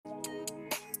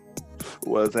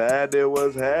What's happening?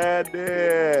 What's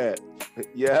happening?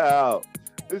 Yeah.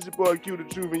 This your boy Q the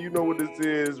Truth, and you know what this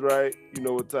is, right? You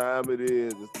know what time it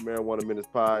is. It's the Marijuana Minutes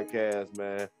Podcast,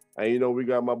 man. And you know we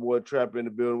got my boy Trap in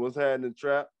the building. What's happening,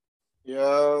 Trap?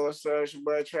 Yo, what's up? It's your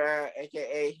boy Trap,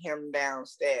 aka him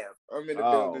downstairs. I'm in the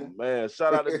building. Man,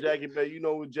 shout out to Jackie, man. You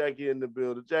know what Jackie in the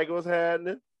building. Jackie, what's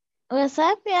happening? What's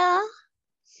up, y'all?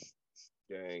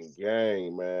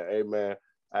 Gang, man. Hey, man.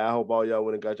 I hope all y'all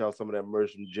went and got y'all some of that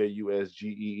merch from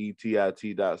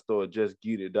JUSGEETIT.store,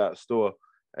 justgetit.store.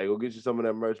 Hey, go get you some of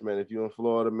that merch, man. If you're in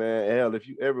Florida, man, hell, if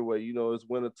you everywhere, you know, it's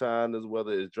wintertime, this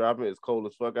weather is dropping, it's cold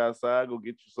as fuck outside, go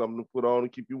get you something to put on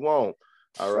and keep you warm.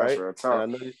 All right.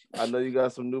 And I know you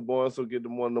got some newborns, so get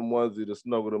them one of them onesies to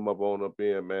snuggle them up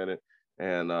in, man,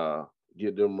 and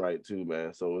get them right too,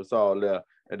 man. So it's all there.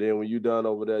 And then when you're done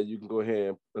over there, you can go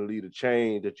ahead and leave a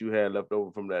change that you had left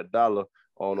over from that dollar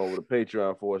on over to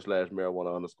Patreon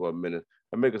 /marijuana_minutes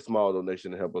and make a small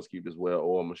donation to help us keep this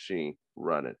well-oiled machine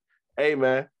running. Hey,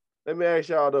 man, let me ask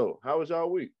y'all though, how was y'all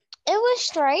week? It was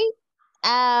straight.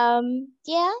 Yeah.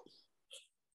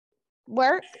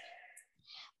 Work.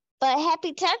 But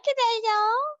happy Turkey Day,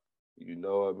 y'all. You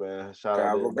know it, man. Shout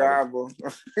out to gobble.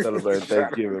 Celebrating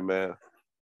Thanksgiving, man.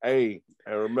 Hey,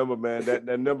 and remember, man,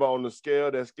 that number on the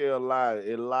scale, that scale lies.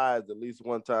 It lies at least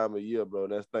one time a year, bro.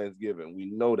 That's Thanksgiving.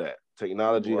 We know that.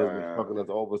 Technology has been fucking us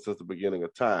over since the beginning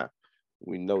of time.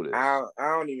 We know this. I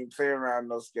don't even play around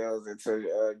those scales until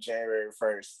January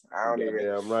 1st. I don't even.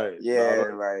 Yeah, I'm right. Yeah,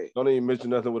 no, don't even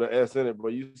mention nothing with an S in it, bro.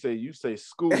 You say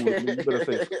school. You better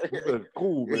say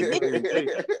cool, man.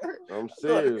 I'm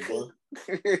serious, bro.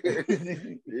 Yeah.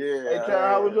 Hey, Kyle,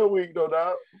 how was your week, though,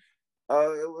 dog?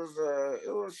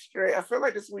 It was straight. I feel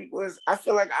like this week was. I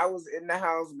feel like I was in the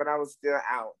house, but I was still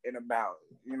out and about.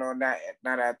 You know, now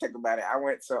that I think about it, I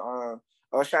went to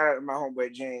shout out to my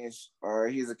homeboy James.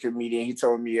 He's a comedian. He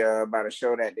told me about a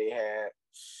show that they had.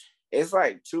 It's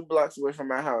like 2 blocks away from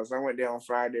my house. I went there on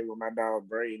Friday with my dog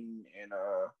Brayden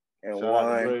and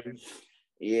one.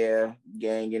 Yeah,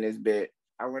 gang in his bed.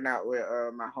 I went out with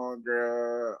my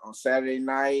homegirl on Saturday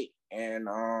night, and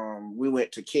we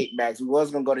went to Kickbacks. We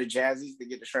was gonna go to Jazzy's to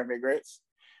get the shrimp and grits,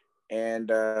 and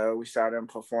we saw them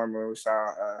performing. We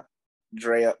saw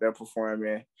Dre up there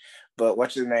performing, but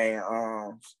what's his name?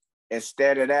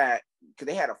 Instead of that, because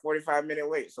they had a 45-minute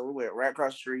wait, so we went right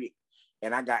across the street,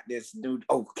 and I got this new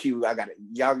Q. I got it,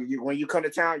 y'all. When you come to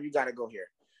town, you gotta go here.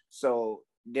 So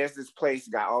there's this place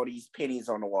got all these pennies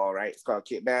on the wall, right? It's called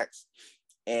Kickbacks,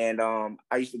 and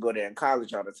I used to go there in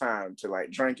college all the time to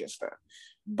like drink and stuff.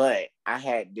 But I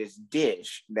had this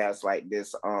dish that's like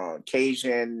this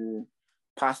Cajun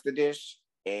pasta dish,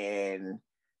 and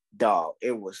dog,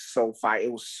 it was so fire.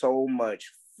 It was so much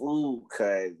food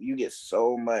because you get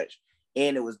so much,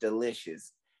 and it was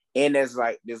delicious. And there's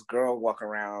like this girl walking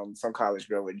around, some college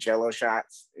girl with Jello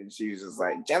shots, and she was just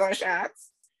like Jello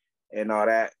shots and all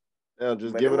that. Yeah,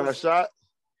 just give it a shot.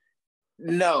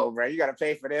 No, bro, you gotta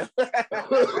pay for them.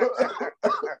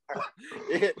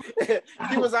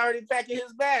 He was already packing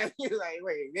his bag. He was like,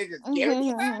 "Wait, they just give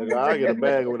me that?" I get a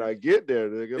bag when I get there,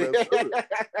 nigga.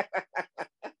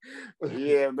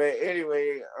 Yeah, but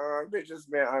anyway, they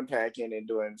just been unpacking and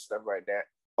doing stuff like that.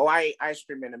 Oh, I ate ice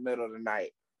cream in the middle of the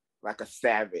night, like a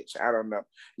savage. I don't know.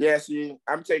 Yeah, see,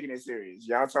 I'm taking it serious.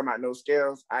 Y'all talking about no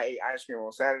scales? I ate ice cream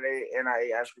on Saturday, and I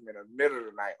ate ice cream in the middle of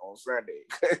the night on Sunday.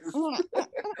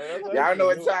 Y'all know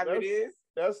what time it is?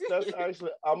 That's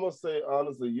actually, I'm gonna say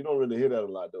honestly, you don't really hear that a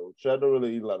lot though. Chad don't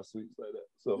really eat a lot of sweets like that.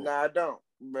 So no, I don't.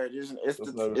 But it's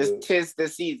tis the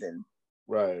season.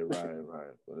 Right. But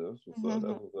that's what's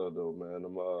up though, man.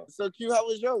 So Q, how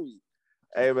was your week?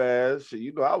 Hey man, shit,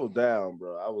 you know I was down,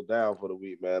 bro. I was down for the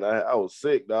week, man. I was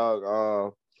sick, dog.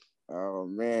 Oh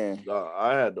man, dog,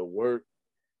 I had to work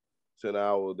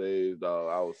 10-hour days,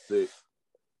 dog. I was sick.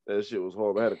 That shit was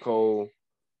horrible. I had a cold.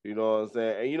 You know what I'm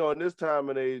saying? And you know, in this time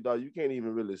of age, dog, you can't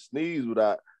even really sneeze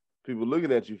without people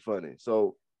looking at you funny.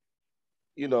 So,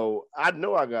 you know I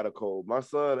got a cold. My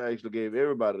son actually gave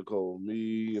everybody the cold. Me,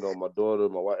 you know, my daughter,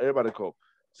 my wife, everybody the cold.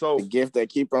 So the gift that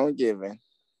keep on giving.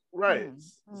 Right.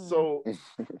 So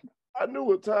I knew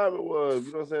what time it was.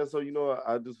 You know what I'm saying? So, you know,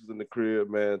 I just was in the crib,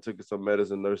 man, taking some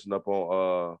medicine, nursing up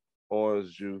on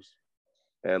orange juice.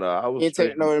 And I was. You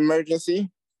take no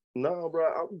emergency? No, bro,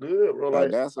 I'm good, bro.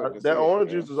 Like that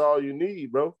orange juice is all you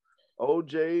need, bro.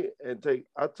 OJ and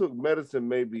I took medicine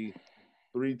maybe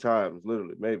 3 times,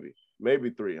 literally, maybe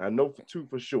 3. I know 2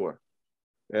 for sure.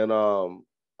 And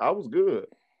I was good.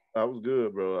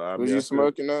 Bro. Was you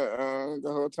smoking the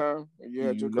whole time? You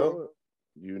had your cold?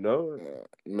 You know it.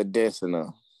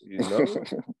 Medicinal. You know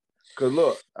it. Because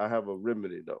look, I have a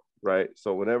remedy though, right?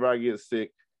 So whenever I get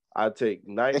sick, I take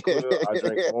NyQuil. I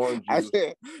drink orange juice.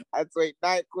 I take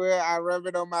NyQuil. I rub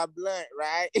it on my blunt,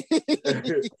 right?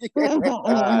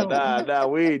 Nah.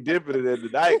 We ain't dipping it in the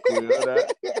NyQuil. Nah.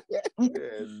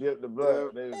 Yeah, dip the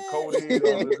blunt. There's codeine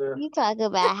over there. You talking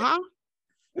about how?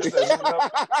 It's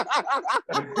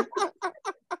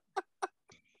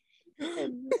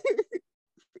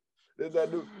that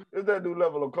new level. It's that new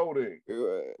level of codeine.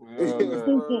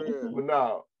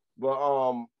 But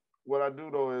what I do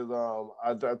though is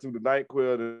I do the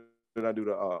NyQuil, then I do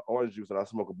the orange juice, and I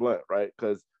smoke a blunt, right?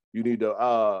 Because you need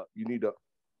the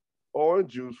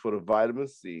orange juice for the vitamin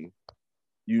C,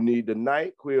 you need the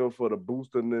NyQuil for the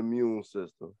boosting the immune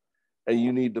system, and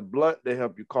you need the blunt to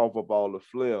help you cough up all the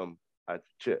phlegm at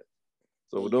your chest.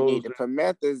 So you need the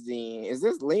promethazine. Is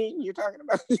this lean you're talking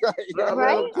about?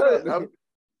 Right?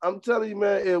 I'm telling you,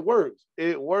 man, it works.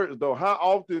 It works though. How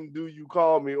often do you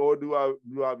call me, or do I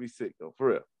be sick though? For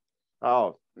real?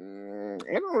 How often?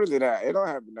 It don't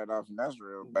happen that often. That's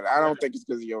real. But I don't think it's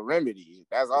because of your remedy.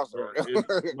 That's also real.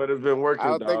 But it's been working.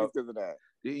 I don't think it's because of that.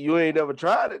 You ain't never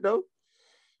tried it though.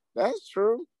 That's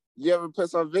true. You ever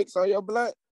put some Vicks on your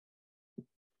blood?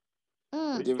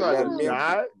 Give it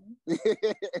that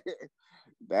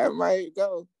that might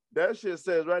go. That shit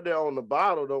says right there on the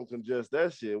bottle, don't congest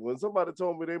that shit. When somebody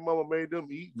told me their mama made them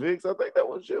eat Vicks, I think that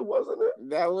was shit, wasn't it?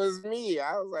 That was me.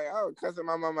 I was like, oh, cussing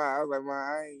my mama. I was like,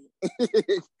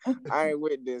 I ain't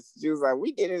with this. She was like,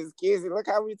 we did it as kids, and look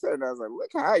how we turned out. I was like,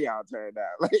 look how y'all turned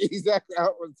out. Like, exactly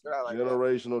how it was turned out. Like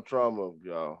generational trauma,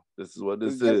 y'all. This is what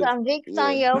this put is. Put some Vicks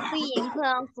on your feet and put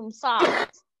on some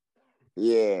socks.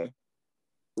 Yeah.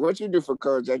 What you do for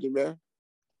cold, Jackie, man?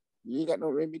 You ain't got no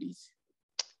remedies?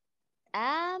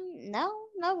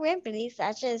 No remedies.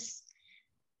 I just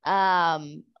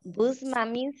boost my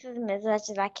immune system as much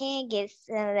as I can, get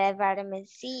some of that vitamin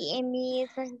C in me as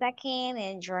much as I can,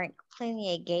 and drink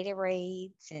plenty of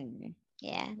Gatorades, and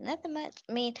yeah, nothing much.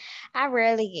 I mean, I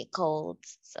rarely get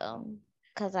colds, so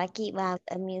because I keep my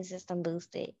immune system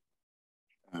boosted.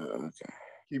 Okay.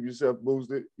 Keep yourself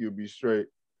boosted, you'll be straight.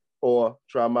 Or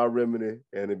try my remedy,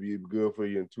 and it'll be good for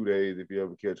you in 2 days. If you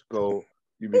ever catch a cold,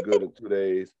 you'll be good in 2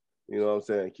 days. You know what I'm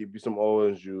saying? Keep you some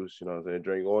orange juice. You know what I'm saying?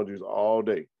 Drink orange juice all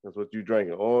day. That's what you're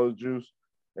drinking, orange juice.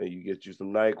 And you get you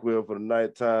some NyQuil for the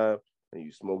nighttime, and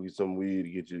you smoke you some weed to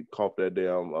get you cough that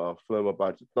damn phlegm up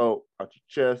out your throat, out your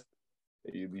chest.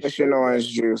 And you be That's your orange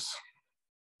juice.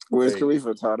 Wiz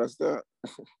Khalifa taught us that.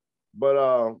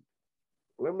 But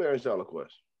let me ask y'all a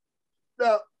question.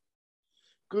 Now,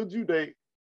 could you date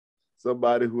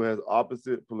somebody who has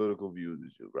opposite political views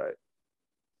as you, right?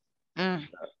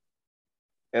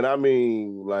 And I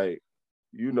mean, like,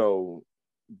 you know,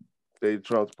 they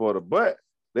Trump supporter, but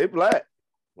they black,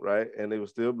 right? And they were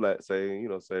still black, saying, you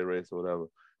know, same race or whatever.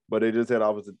 But they just had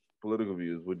opposite political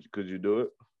views. Could you do it?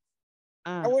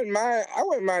 I wouldn't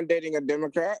mind dating a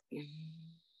Democrat.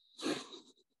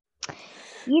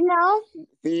 You know,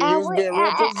 he was being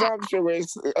real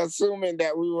presumptuous, assuming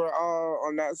that we were all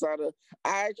on that side of.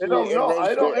 It don't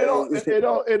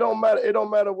matter. It don't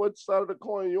matter what side of the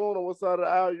coin you're on or what side of the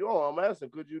aisle you're on. I'm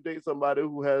asking, could you date somebody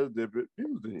who has different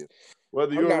views than you,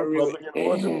 whether you're a Republican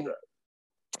or a Democrat?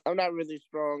 I'm not really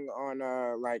strong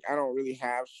on like I don't really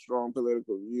have strong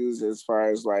political views as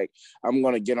far as like I'm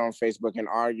gonna get on Facebook and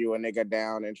argue a nigga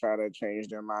down and try to change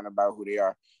their mind about who they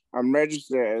are. I'm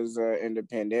registered as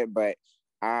independent, but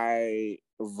I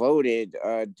voted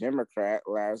Democrat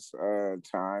last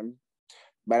time,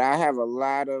 but I have a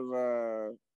lot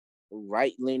of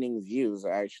right-leaning views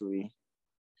actually.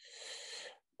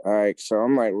 Like so,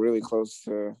 I'm like really close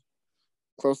to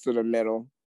the middle.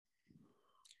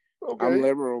 Okay. I'm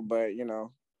liberal, but you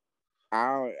know,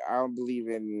 I don't believe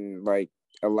in like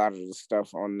a lot of the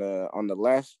stuff on the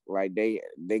left. Like they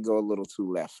go a little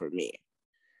too left for me.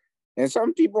 And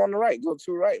some people on the right go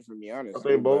too right for me, honestly. I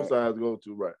think both sides go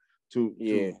too right. Too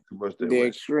much that way.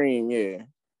 Extreme, yeah.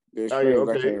 The extremes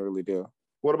I can't really do.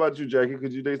 What about you, Jackie?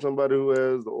 Could you date somebody who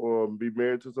has or be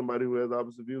married to somebody who has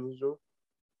opposite views as you?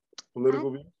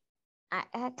 Political views?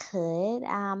 I could.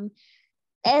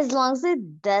 As long as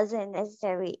it doesn't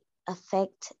necessarily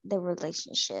affect the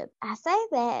relationship. I say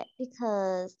that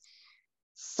because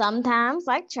sometimes,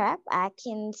 like Trap, I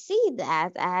can see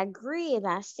that. I agree, and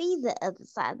I see the other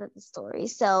side of the story.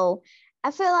 So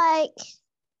I feel like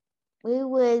we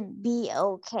would be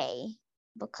okay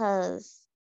because,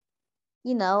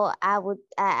 you know, I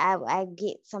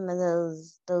get some of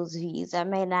those views. I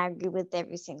may not agree with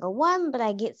every single one, but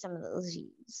I get some of those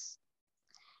views.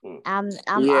 I'm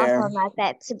also not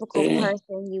that typical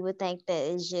person you would think that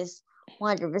is just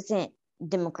 100%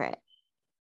 Democrat.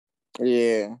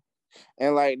 Yeah.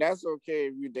 And like that's okay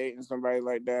if you're dating somebody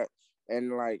like that.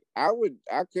 And like I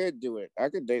could do it. I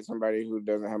could date somebody who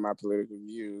doesn't have my political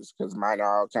views because mine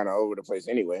are all kind of over the place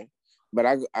anyway. But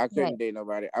I couldn't date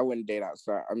nobody. I wouldn't date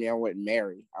outside. I mean, I wouldn't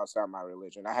marry outside my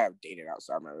religion. I have dated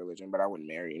outside my religion, but I wouldn't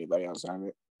marry anybody outside of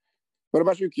it. What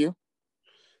about you, Q?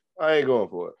 I ain't going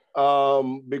for it.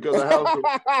 Because a house.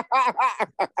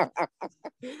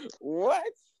 What?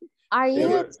 Are you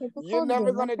a typical You're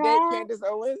never gonna date Candace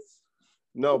Owens?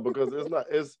 No, because it's not.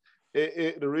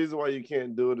 The reason why you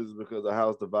can't do it is because a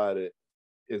house divided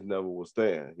is never will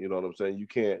stand. You know what I'm saying?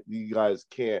 You guys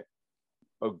can't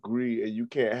agree, and you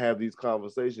can't have these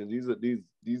conversations.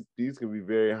 These can be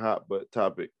very hot but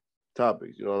topics.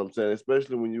 You know what I'm saying?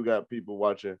 Especially when you got people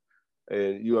watching,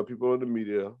 and you have people in the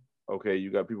media. Okay,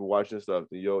 you got people watching stuff.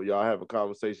 And y'all having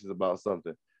conversations about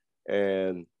something,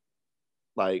 and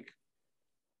like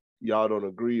y'all don't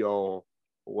agree on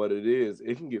what it is.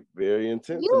 It can get very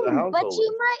intense in the household. But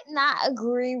you might not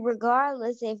agree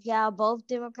regardless if y'all both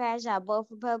Democrats, y'all both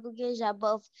Republicans, y'all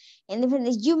both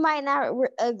independents. You might not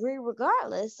agree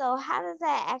regardless. So how does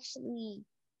that actually?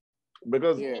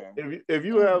 Because if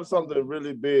you have something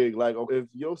really big, like if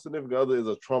your significant other is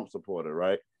a Trump supporter,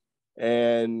 right?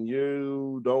 And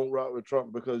you don't rock with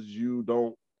Trump because you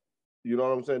don't, you know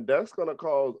what I'm saying? That's going to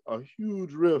cause a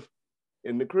huge rift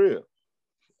in the crib.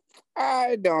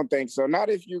 I don't think so. Not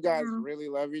if you guys really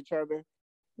love each other.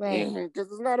 Right. Because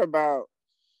it's not about,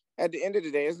 at the end of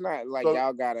the day, it's not like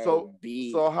y'all gotta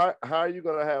be. So how are you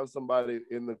going to have somebody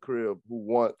in the crib who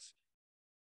wants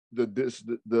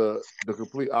the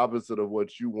complete opposite of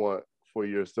what you want for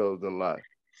yourselves in life?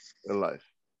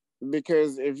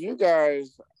 Because if you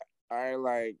guys are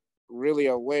like really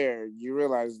aware, you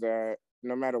realize that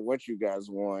no matter what you guys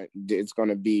want, it's going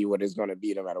to be what it's going to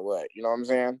be no matter what. You know what I'm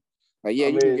saying? Like,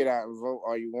 you can get out and vote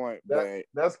all you want, but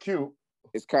that's cute.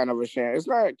 It's kind of a shame. It's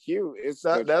not cute.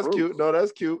 That's cute. No,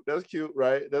 that's cute. That's cute,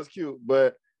 right? That's cute.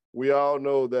 But we all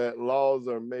know that laws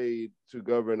are made to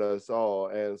govern us all.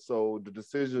 And so the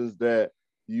decisions that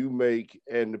you make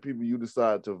and the people you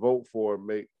decide to vote for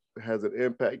has an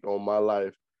impact on my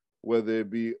life, whether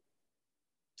it be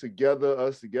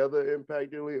us together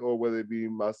impactedly, or whether it be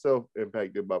myself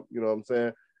impacted by, you know what I'm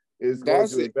saying?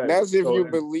 That's if you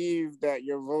believe that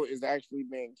your vote is actually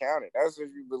being counted. That's if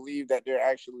you believe that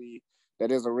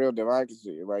that is a real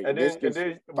democracy. Like, and then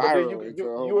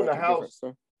you in the house.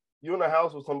 You in the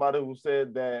house with somebody who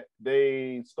said that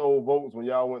they stole votes when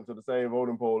y'all went to the same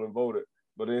voting poll and voted,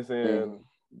 but they're saying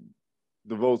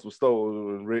the votes were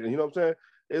stolen. You know what I'm saying?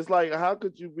 It's like, how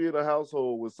could you be in a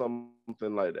household with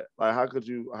something like that? Like, how could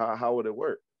you? How would it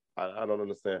work? I don't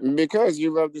understand. Because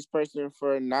you love this person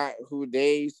for not who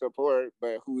they support,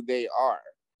 but who they are.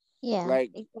 Yeah,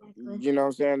 like exactly. You know what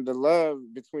I'm saying? The love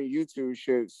between you two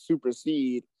should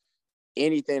supersede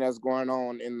anything that's going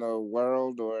on in the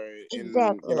world or in,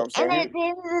 exactly. You know what I'm saying? And at the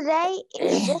end of the day,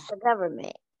 it's just the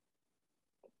government.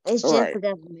 It's just the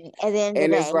government. At the end of the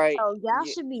day, it's like, so y'all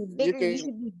should be bigger. You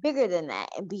should be bigger than that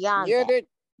and beyond. Yeah,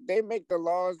 they make the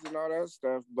laws and all that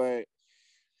stuff, but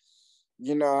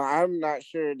you know, I'm not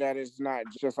sure that it's not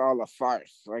just all a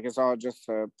farce. Like, it's all just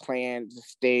a planned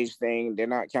stage thing. They're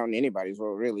not counting anybody's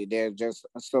vote, really. They're just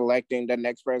selecting the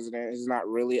next president. He's not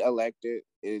really elected.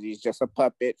 He's just a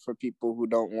puppet for people who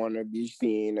don't want to be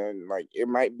seen. And, like, it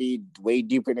might be way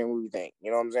deeper than we think.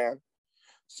 You know what I'm saying?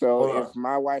 So if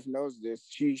my wife knows this,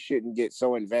 she shouldn't get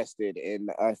so invested in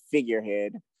a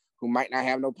figurehead who might not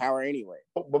have no power anyway.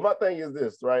 But my thing is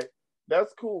this, right?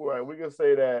 That's cool, right? We can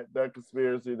say that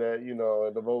conspiracy that, you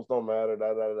know, the votes don't matter,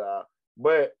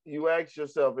 But you ask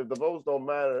yourself, if the votes don't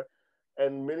matter,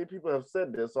 and many people have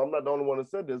said this, so I'm not the only one who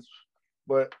said this,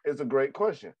 but it's a great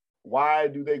question. Why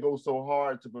do they go so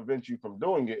hard to prevent you from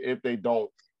doing it if they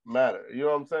don't matter? You know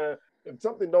what I'm saying? If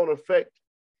something don't affect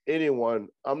anyone,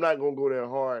 I'm not going to go there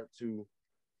hard to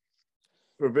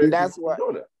prevent you from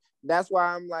doing it. That's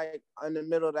why I'm like in the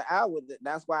middle of the aisle with it.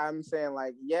 That's why I'm saying,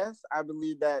 like, yes, I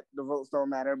believe that the votes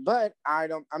don't matter, but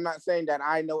I'm not saying that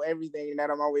I know everything and that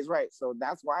I'm always right. So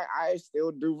that's why I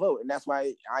still do vote. And that's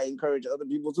why I encourage other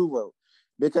people to vote.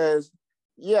 Because,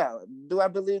 do I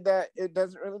believe that it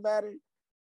doesn't really matter?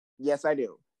 Yes, I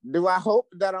do. Do I hope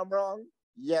that I'm wrong?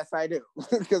 Yes, I do.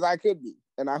 Because I could be.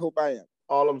 And I hope I am.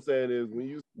 All I'm saying is, when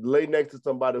you lay next to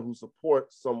somebody who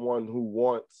supports someone who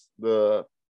wants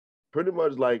pretty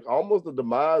much like almost the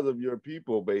demise of your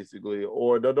people, basically,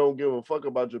 or they don't give a fuck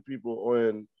about your people,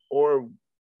 or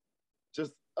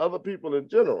just other people in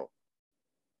general.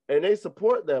 And they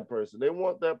support that person. They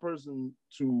want that person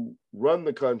to run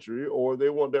the country, or they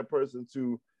want that person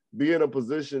to be in a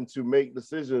position to make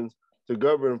decisions to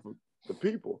govern the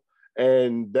people.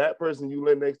 and that person you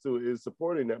live next to is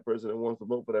supporting that person and wants to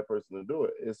vote for that person to do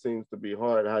it. It seems to be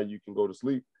hard how you can go to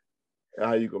sleep and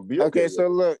how you can be okay. So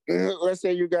look, let's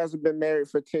say you guys have been married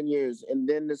for 10 years, and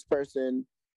then there's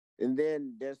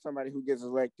somebody who gets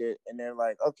elected, and they're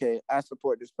like, okay, I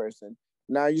support this person.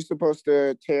 Now you're supposed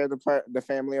to tear the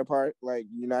family apart. Like,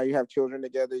 you have children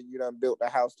together. You done built a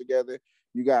house together.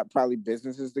 You got probably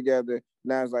businesses together.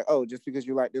 Now it's like, oh, just because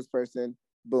you like this person,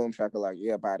 boom, shakalaka,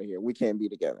 yeah, up out of here. We can't be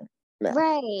together. Now.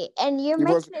 Right. And you're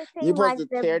making it seem supposed like to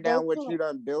tear down what you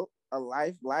done built,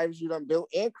 lives you done built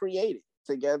and created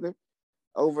together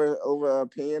over an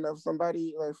opinion of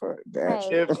somebody. Like, fuck that.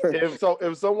 Right.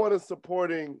 If someone is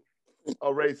supporting a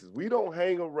racist, we don't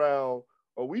hang around,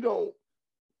 or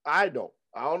I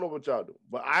don't know what y'all do,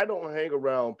 but I don't hang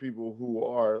around people who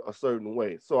are a certain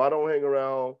way. So I don't hang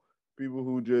around people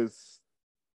who just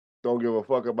don't give a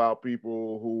fuck about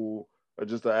people who are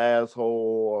just an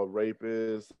asshole, a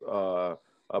rapist, a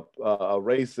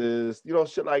racist,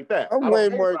 shit like that. I'm way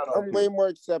more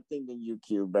accepting than you,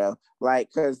 Q, bro. Like,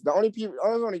 because there's only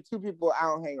two people I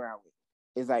don't hang around with.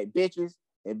 It's like bitches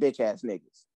and bitch ass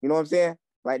niggas. You know what I'm saying?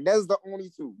 Like, that's the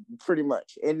only two, pretty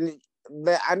much. And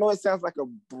I know it sounds like a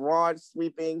broad,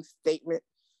 sweeping statement,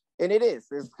 and it is.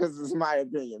 It's because it's my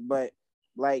opinion. But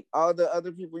like all the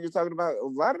other people you're talking about, a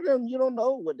lot of them you don't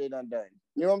know what they done.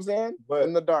 You know what I'm saying? But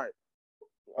in the dark.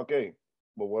 Okay,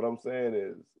 but what I'm saying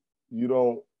is, you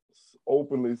don't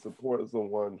openly support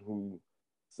someone who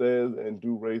says and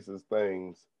do racist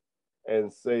things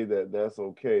and say that that's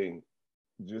okay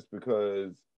just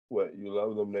because you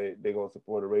love them, they gonna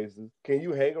support a racist. Can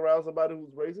you hang around somebody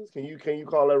who's racist? Can you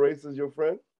call that racist your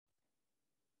friend?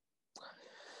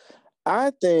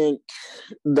 I think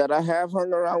that I have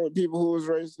hung around with people who was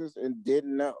racist and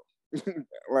didn't know.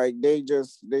 Like, they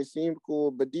seemed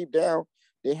cool, but deep down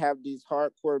they have these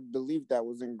hardcore beliefs that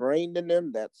was ingrained in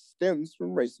them that stems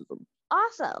from racism.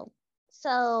 Also,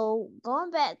 so going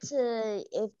back to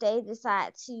if they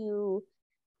decide to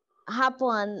hop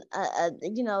on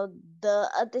the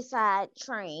other side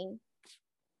train.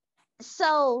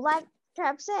 So like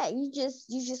Trap said, you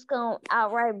just gonna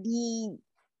outright be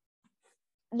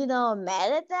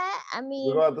mad at that. I mean,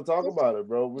 we're gonna have to talk about it,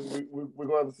 bro. We're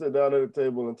gonna have to sit down at the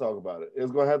table and talk about it.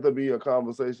 It's gonna have to be a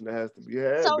conversation that has to be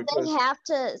had. So they have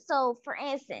to. So for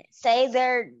instance, say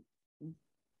they're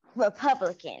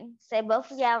Republican. Say both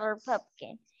of y'all are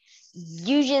Republican.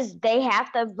 They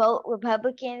have to vote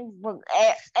Republican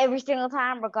every single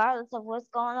time, regardless of what's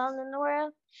going on in the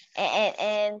world,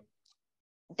 and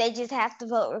they just have to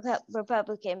vote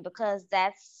Republican because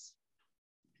that's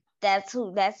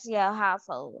your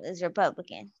household is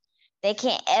Republican. They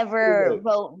can't ever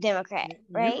vote Democrat,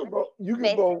 right? You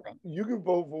can vote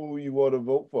for who you want to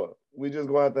vote for. We just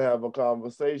gonna have to have a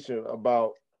conversation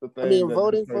about the thing.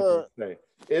 Voting for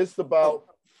it's about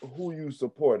who you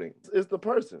supporting. It's the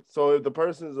person. So if the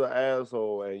person is an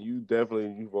asshole and you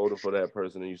voted for that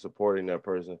person and you supporting that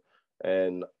person,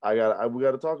 and we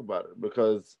got to talk about it,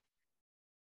 because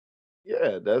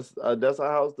that's a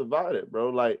house divided, bro.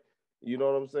 Like, you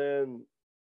know what I'm saying?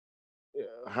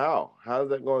 How's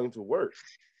that going to work?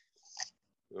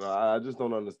 I just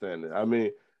don't understand it. I mean,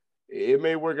 it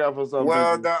may work out for some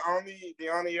people. The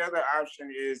only other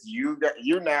option is you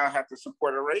now have to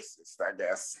support a racist, I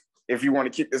guess, if you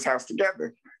want to keep this house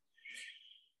together.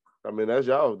 I mean, that's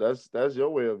y'all. That's your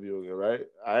way of viewing it, right?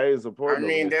 I ain't supporting. I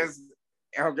mean, there's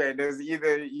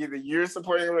either you're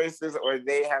supporting a racist or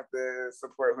they have to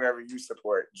support whoever you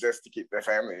support just to keep their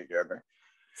family together.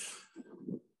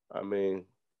 I mean,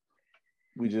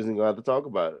 we just ain't gonna have to talk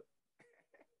about it.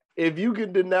 If you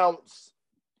can denounce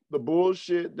the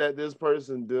bullshit that this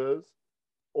person does,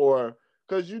 or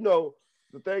because the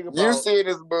thing about you see it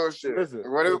as bullshit. Listen,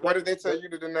 what if they tell you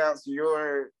to denounce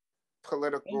your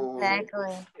political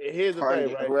Here's the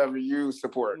thing, right? Whoever you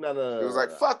support. No. It was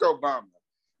like fuck Obama.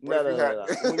 No.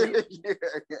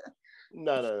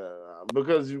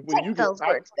 Because when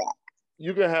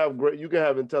you can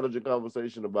have intelligent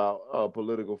conversation about a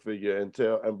political figure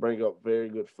and bring up very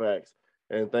good facts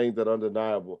and things that are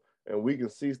undeniable. And we can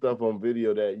see stuff on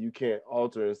video that you can't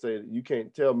alter and say, you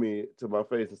can't tell me to my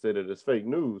face and say that it's fake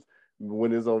news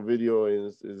when it's on video and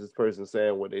is this person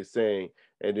saying what they're saying.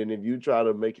 And then if you try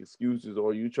to make excuses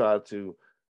or you try to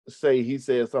say he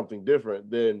said something different,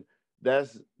 then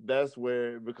that's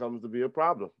where it becomes to be a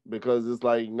problem, because it's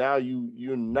like now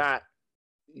you're not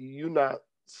being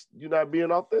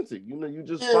authentic. You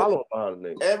just follow behind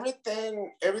it.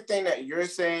 Everything that you're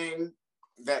saying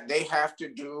that they have to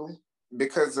do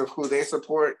because of who they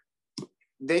support,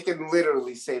 they can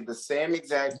literally say the same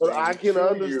exact thing. But I can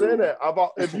understand that.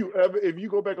 If you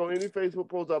go back on any Facebook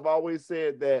post, I've always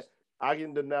said that I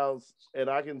can denounce and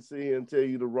I can sit here and tell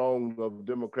you the wrongs of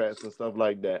Democrats and stuff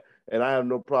like that. And I have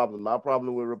no problem. My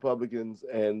problem with Republicans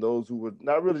and those who were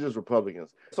not really just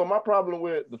Republicans. So my problem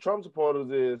with the Trump supporters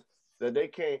is that they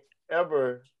can't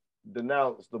ever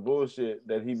denounce the bullshit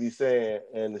that he be saying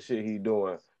and the shit he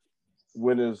doing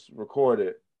when it's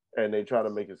recorded, and they try to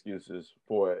make excuses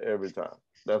for it every time.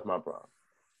 That's my problem.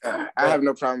 I have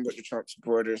no problem with the Trump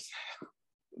supporters.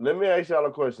 Let me ask y'all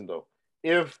a question though.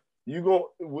 If you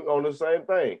go on the same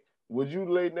thing, would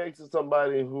you lay next to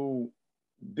somebody who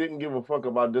didn't give a fuck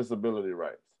about disability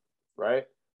rights, right?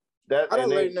 I don't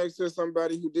lay next to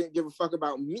somebody who didn't give a fuck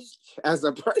about me as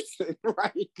a person,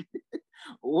 right?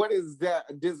 What is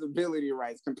that disability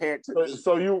rights compared to me?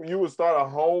 So you would start a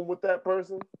home with that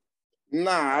person?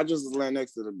 Nah, I just lay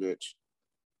next to the bitch.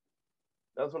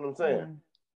 That's what I'm saying.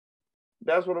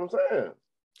 That's what I'm saying.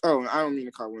 Oh, I don't mean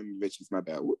to call women bitches. My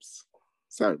bad. Whoops.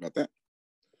 Sorry about that.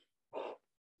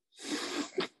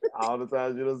 All the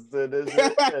times you done said this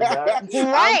shit.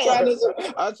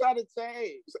 I'm trying to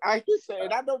change. I keep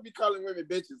saying I don't be calling women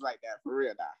bitches like that for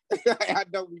real now. I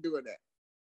don't be doing that.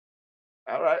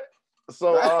 All right.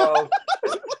 So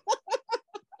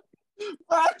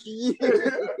fuck you.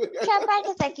 Trap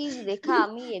like usually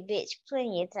call me a bitch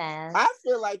plenty of times. I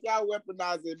feel like y'all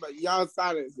weaponizing but y'all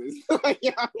silences. y'all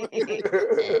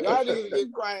niggas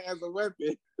get quiet as a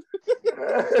weapon.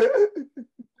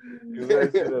 You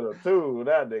that shit in a tool with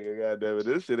that nigga, goddammit.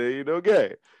 This shit ain't no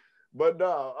gay. But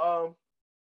no,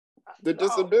 the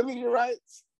disability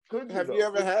rights. Have you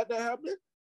ever had that happen?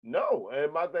 No,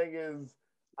 and my thing is,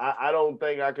 I don't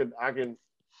think I can.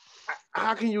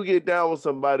 How can you get down with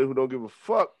somebody who don't give a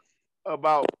fuck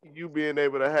about you being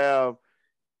able to have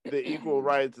the equal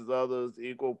rights as others,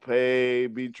 equal pay,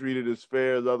 be treated as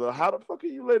fair as others? How the fuck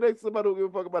can you lay next to somebody who give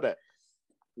a fuck about that?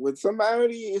 Would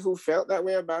somebody who felt that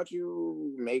way about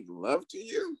you make love to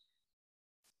you?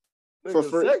 Nigga, for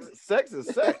free? Sex is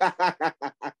sex.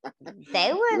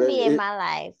 They wouldn't be in my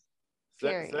life.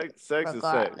 Sex is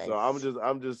sex. So I'm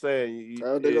just saying.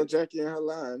 They go Jackie in her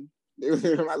line. They were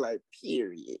in my life.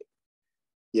 Period.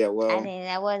 Yeah, well,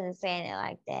 I wasn't saying it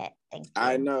like that. Thank you.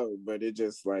 I know, but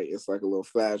it's like a little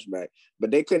flashback.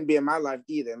 But they couldn't be in my life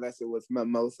either unless it was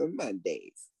Mimosa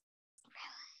Mondays.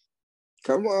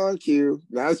 Come on, Q.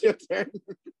 Now's your turn.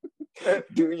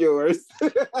 Do yours.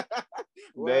 It's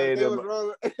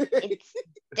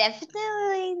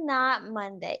definitely not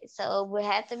Monday, so it would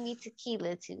have to be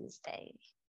Tequila Tuesday.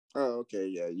 Oh, okay,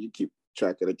 yeah. You keep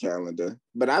track of the calendar.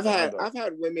 But I've had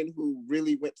women who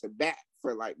really went to bat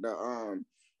for like the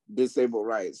disabled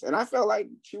rights, and I felt like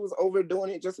she was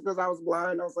overdoing it just because I was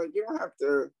blind. I was like, you don't have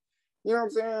to, you know what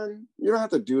I'm saying? You don't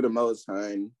have to do the most,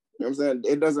 hon. You know what I'm saying?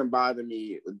 It doesn't bother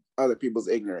me with other people's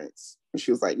ignorance. And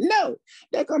she was like, no,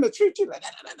 they're going to treat you like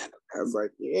that. I was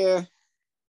like, yeah,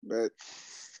 but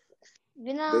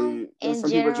in some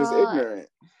people are just ignorant.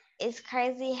 It's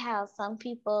crazy how some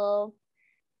people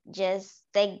just,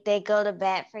 they go to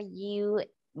bat for you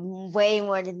way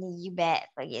more than you bat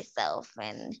for yourself.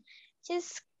 And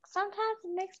just sometimes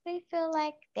it makes me feel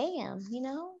like, damn,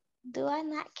 do I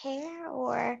not care?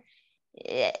 Or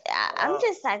I'm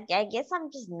just like, I guess I'm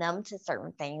just numb to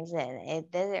certain things, and it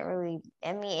doesn't really,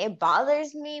 it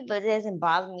bothers me, but it doesn't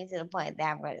bother me to the point that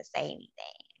I'm going to say anything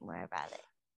more about it.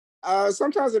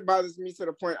 Sometimes it bothers me to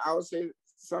the point I would say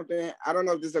something. I don't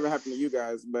know if this ever happened to you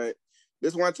guys, but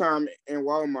this one time in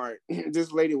Walmart,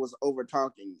 this lady was over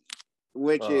talking,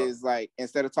 which is like,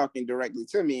 instead of talking directly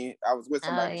to me, I was with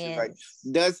somebody. She's like,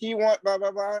 does he want blah,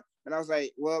 blah, blah? And I was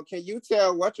like, well, can you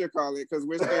tell what you're calling? Because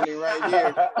we're standing right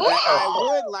here. I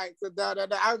would like to,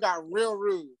 I got real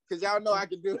rude, because y'all know I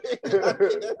can do it.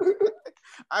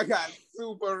 I got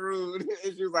super rude.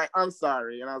 And she was like, I'm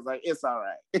sorry. And I was like, it's all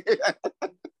right.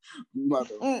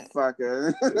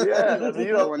 Motherfucker. Yeah,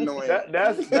 annoying.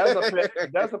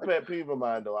 That's a pet peeve of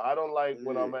mine, though. I don't like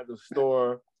when I'm at the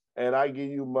store and I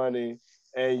give you money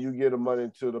and you give the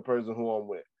money to the person who I'm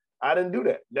with. I didn't do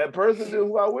that. That person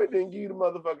who I with didn't give you the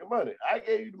motherfucking money. I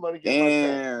gave you the money.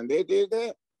 Damn, they did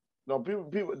that? No,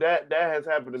 people that has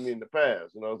happened to me in the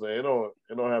past. You know what I'm saying? It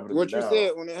don't happen to me What you now.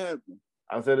 said when it happened?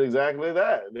 I said exactly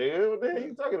that. Nigga, what the hell are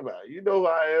you talking about? You know who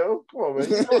I am. Come on, man.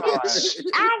 You know how I am.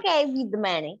 I gave you the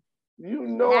money. You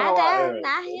know how I am.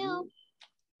 Not him.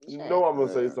 You know I'm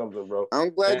gonna say something, bro. I'm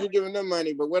glad you're giving them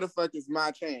money, but where the fuck is my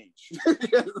change?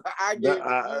 I gave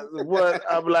what?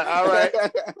 I'm like, all right.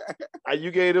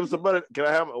 You gave them some money. Can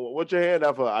I have? What's your hand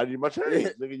out for? I need my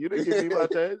change, nigga. You didn't give me my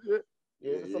change.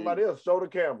 Yeah, somebody else. Show the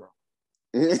camera.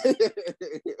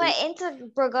 But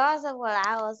regardless of what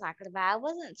I was talking about, I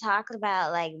wasn't talking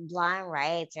about like blind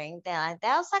rights or anything like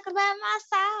that. I was talking about my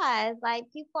size.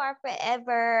 Like, people are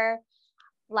forever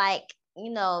like,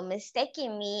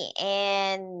 mistaking me,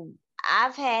 and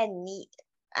I've had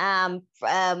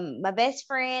my best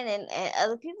friend and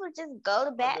other people just go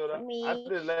to bat for me. I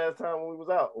did last time when we was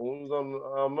out. When we was on,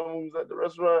 remember we was at the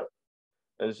restaurant,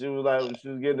 and she was like, she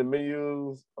was getting the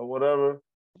menus or whatever.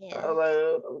 Yeah. I was like,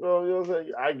 you know what I'm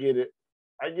saying? I get it,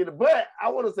 but I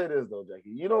want to say this though,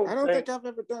 Jackie. I don't think I've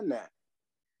ever done that.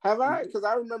 Have I? Because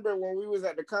I remember when we was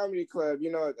at the comedy club,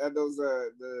 at those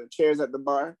the chairs at the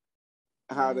bar,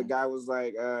 how the guy was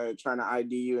like trying to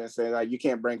ID you and say like you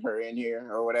can't bring her in here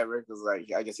or whatever, because like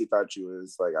I guess he thought you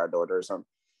was like our daughter or something.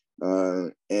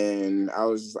 And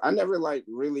I never like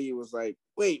really was like,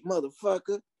 wait,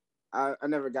 motherfucker. I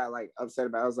never got like upset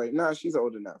about it. I was like, nah, she's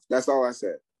old enough. That's all I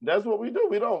said. That's what we do.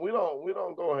 We don't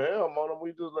go ham on them.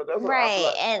 We just like that's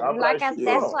right. And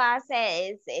that's why I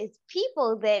said it's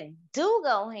people that do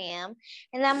go ham,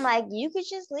 and I'm like, you could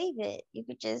just leave it. You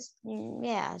could just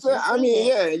So I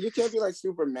mean, you can't be like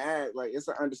super mad. Like it's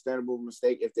an understandable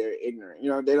mistake if they're ignorant.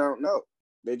 They don't know.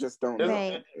 They just don't know.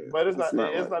 Right. But it's not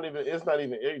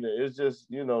even ignorant. It's just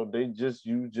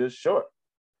you just short.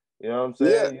 You know what I'm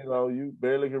saying? Yeah. You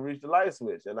barely can reach the light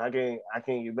switch, and I can't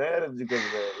get mad at you because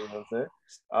of that. You know what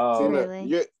I'm saying?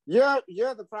 Really?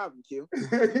 You're the problem, Q.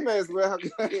 You may as well.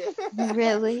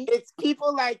 Really? It's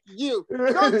people like you.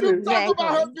 Don't you talk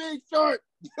about her being short.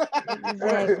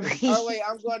 Exactly. Oh wait,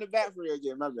 I'm going to bat for you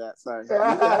again. My bad. Sorry.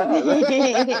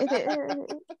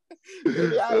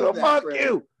 Fuck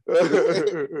you.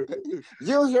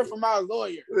 You'll hear from our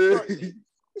lawyer.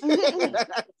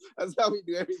 That's how we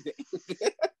do everything.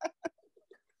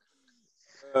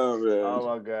 Oh man! Oh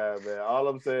my God, man! All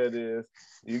I'm saying is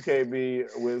you can't be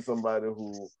with somebody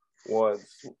who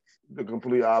wants the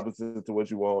complete opposite to what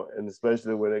you want, and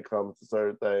especially when it comes to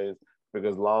certain things,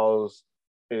 because laws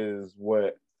is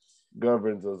what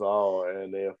governs us all,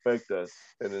 and they affect us.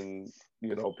 And then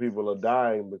people are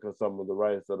dying because some of the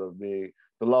laws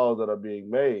that are being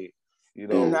made. I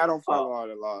don't follow all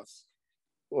the laws.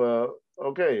 Well,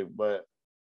 okay, but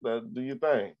do your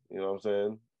thing. You know what I'm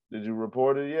saying? Did you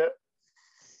report it yet?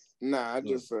 Nah, I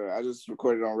just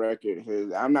recorded on record.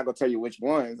 I'm not gonna tell you which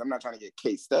ones. I'm not trying to get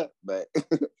cased up, but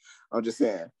I'm just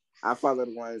saying I follow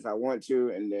the ones I want to,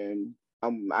 and then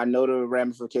I know the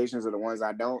ramifications of the ones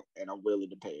I don't, and I'm willing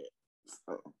to pay it.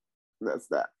 So that's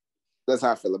that. That's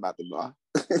how I feel about the law.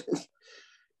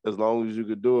 As long as you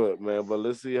could do it, man. But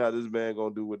let's see how this man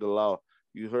gonna do with the law.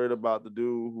 You heard about the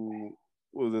dude who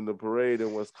was in the parade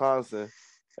in Wisconsin,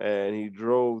 and he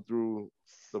drove through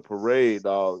the parade,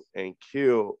 dog, and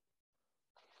killed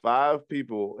 5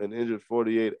 people and injured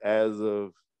 48 as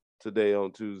of today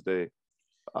on Tuesday.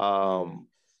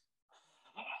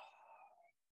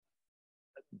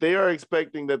 They are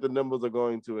expecting that the numbers are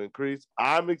going to increase.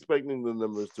 I'm expecting the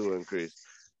numbers to increase.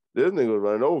 This nigga was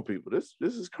running over people. This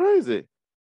is crazy.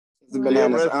 It's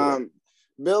bananas.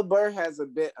 Bill Burr has a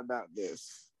bit about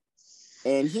this,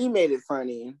 and he made it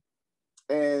funny.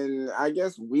 And I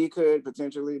guess we could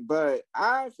potentially, but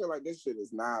I feel like this shit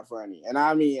is not funny. And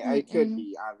I mean, it could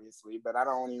be, obviously, but I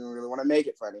don't even really want to make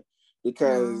it funny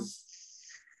because,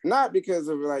 not because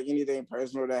of like anything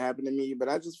personal that happened to me, but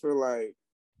I just feel like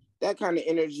that kind of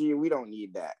energy, we don't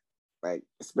need that. Like,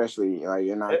 especially like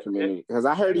in our community. Because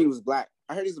I heard he was black.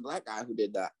 I heard he's a black guy who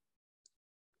did that.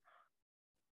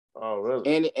 Oh,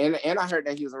 really? And I heard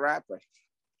that he was a rapper.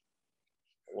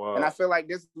 Wow. And I feel like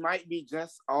this might be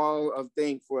just all a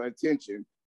thing for attention.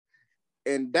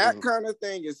 And that kind of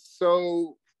thing is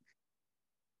so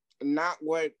not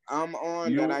what I'm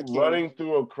on. That I can't. Running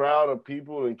through a crowd of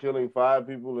people and killing 5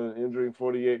 people and injuring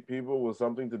 48 people was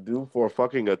something to do for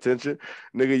fucking attention.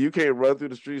 Nigga, you can't run through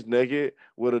the streets naked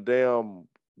with a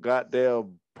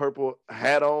goddamn purple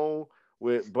hat on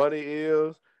with bunny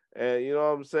ears and you know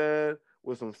what I'm saying?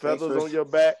 With some feathers on your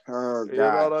back. Oh, God. You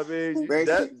know what I mean?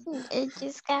 It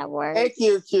just got worse. Thank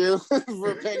you, Q,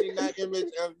 for painting that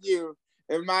image of you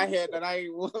in my head that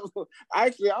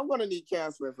actually, I'm going to need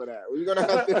counseling for that. We're going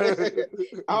to have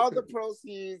to, all the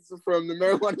proceeds from the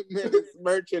Marijuana Minutes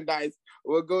merchandise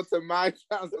will go to my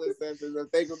counseling sessions and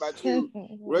think about you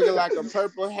looking like a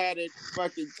purple-hatted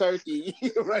fucking turkey.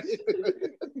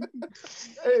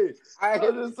 Hey, I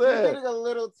just said. You're getting a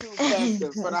little too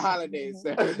festive for the holidays,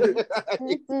 sir.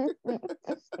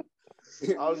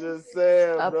 I was just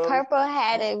saying, a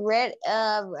purple-hatted red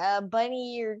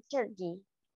bunny-eared turkey.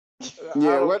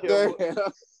 Yeah, what the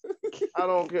hell? I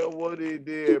don't care what he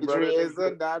did, bro. Is a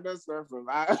dinosaur from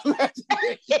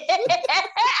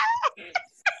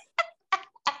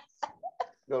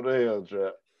Go to hell,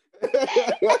 Trap.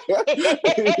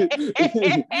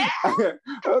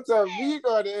 I'm telling you,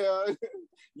 go to hell.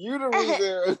 You the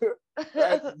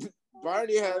reason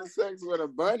Barney had sex with a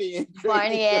bunny.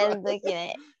 Barney ass looking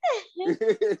at.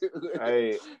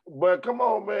 Hey, but come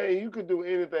on, man. You could do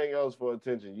anything else for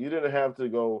attention. You didn't have to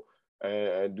go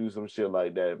and do some shit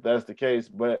like that if that's the case.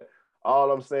 But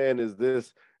all I'm saying is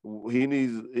this: he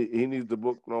needs the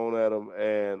book thrown at him,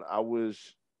 and I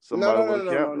wish somebody would have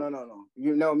kept him. No.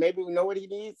 You know, maybe we know what he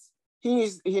needs.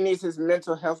 He needs his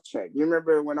mental health check. You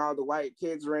remember when all the white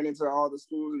kids ran into all the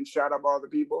schools and shot up all the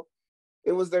people?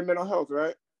 It was their mental health,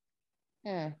 right?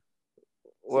 Yeah.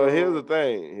 Well, here's the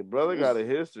thing. His brother got a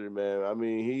history, man. I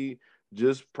mean, he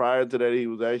just prior to that, he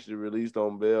was actually released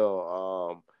on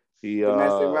bail.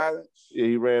 Domestic violence.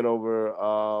 He ran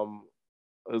over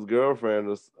his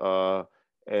girlfriend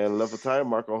and left a tire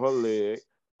mark on her leg.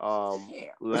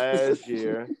 Last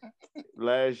year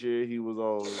he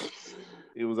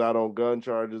was out on gun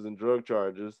charges and drug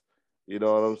charges. You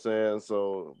know what I'm saying?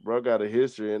 So, bro got a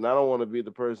history, and I don't want to be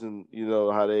the person, you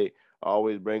know, how they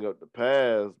always bring up the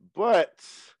past, but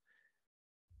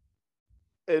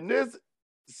in this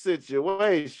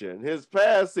situation, his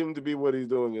past seemed to be what he's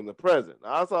doing in the present.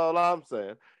 That's all I'm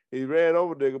saying. He ran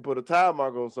over nigga, put a tire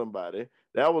mark on somebody.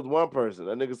 That was one person.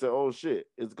 That nigga said, "Oh shit,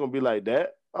 it's gonna be like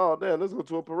that." Oh damn, let's go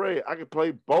to a parade. I can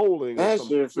play bowling. That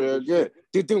shit feel good.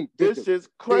 This shit's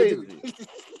crazy.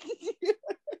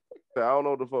 I don't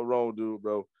know what the fuck wrong with dude,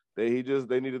 bro. They need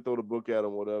to throw the book at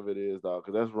him, whatever it is, dog,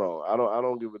 because that's wrong. I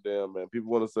don't give a damn, man.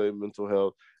 People want to say mental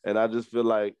health, and I just feel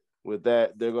like with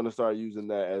that, they're gonna start using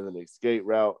that as an escape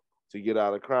route to get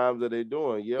out of crimes that they're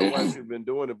doing. Yeah, white people been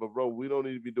doing it, but bro, we don't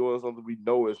need to be doing something we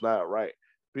know is not right.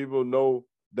 People know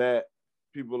that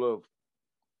people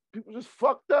just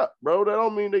fucked up, bro. That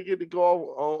don't mean they get to go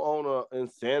on an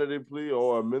insanity plea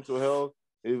or a mental health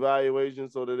evaluation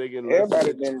so that they can.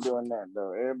 Everybody been doing that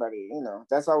though. Everybody, you know,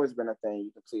 that's always been a thing. You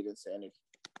complete insanity.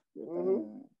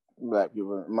 Black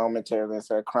people momentarily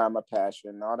instead of crime of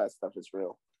passion, all that stuff is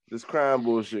real. This crime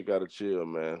bullshit gotta chill,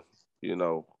 man. You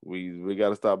know, we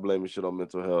gotta stop blaming shit on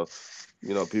mental health.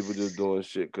 You know, people just doing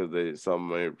shit because they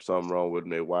something wrong with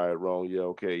them. They wired wrong. Yeah,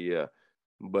 okay, yeah,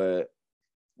 but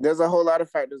there's a whole lot of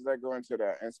factors that go into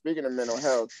that. And speaking of mental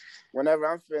health, whenever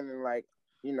I'm feeling like,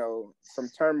 you know, some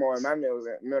turmoil in my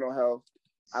mental health,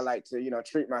 I like to, you know,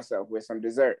 treat myself with some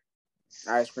dessert,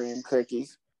 ice cream,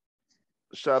 cookies.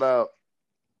 Shout out,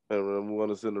 and we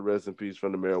want to send a rest in peace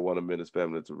from the Marijuana Menace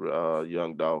family to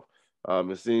Young Dolph.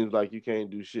 It seems like you can't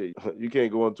do shit. You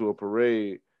can't go into a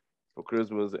parade for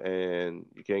Christmas and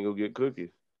you can't go get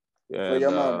cookies. And, for your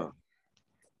mama.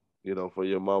 You know, for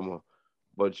your mama.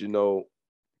 But, you know,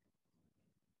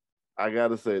 I got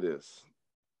to say this.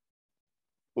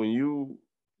 When you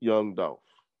Young Dolph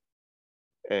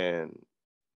and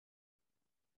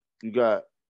you got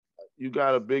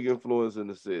a big influence in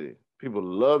the city. People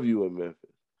love you in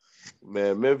Memphis.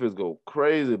 Man, Memphis go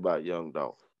crazy about Young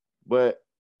Dolph. But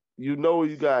you know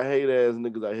you got hate ass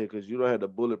niggas out here because you don't have to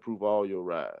bulletproof all your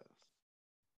rides.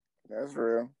 That's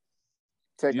real.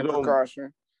 Taking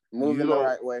precaution, moving the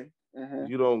right way. Mm-hmm.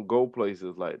 You don't go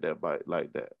places like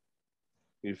that.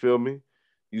 You feel me?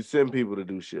 You send people to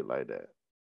do shit like that.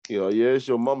 You know, yeah, it's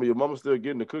your mama. Your mama's still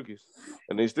getting the cookies,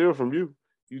 and they steal from you.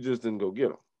 You just didn't go get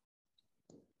them.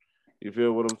 You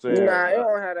feel what I'm saying? Nah, it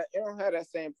don't have that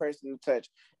same personal touch.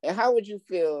 And how would you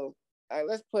feel?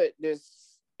 Let's put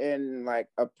this in like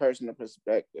a personal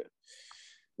perspective.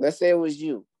 Let's say it was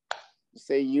you.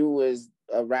 Say you was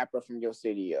a rapper from your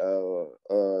city,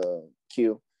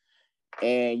 Q,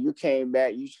 and you came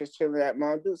back. You just chilling at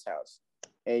Mom Deuce's house,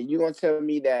 and you gonna tell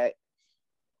me that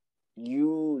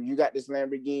you got this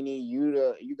Lamborghini.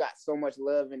 You got so much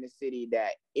love in the city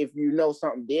that if you know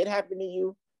something did happen to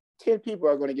you, 10 people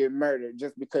are going to get murdered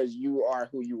just because you are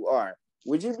who you are.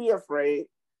 Would you be afraid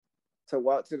to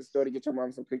walk to the store to get your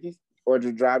mom some cookies? Or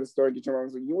to drive to the store to get your mom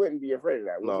some cookies? You wouldn't be afraid of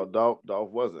that, would you? No, Dolph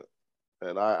wasn't.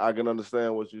 And I can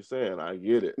understand what you're saying. I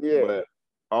get it. Yeah. But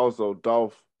also,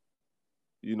 Dolph,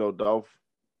 you know,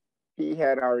 he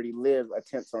had already lived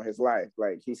attempts on his life.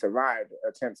 Like, he survived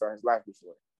attempts on his life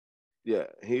before. Yeah,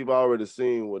 he's already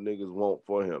seen what niggas want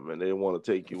for him, and they want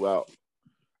to take you out.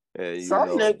 And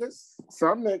some niggas.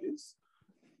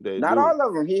 Not all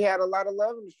of them. He had a lot of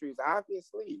love in the streets,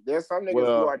 obviously. There's some niggas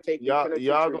who are taking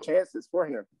chances for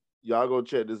him. Y'all go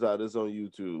check this out. This on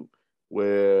YouTube,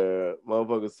 where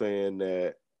motherfuckers saying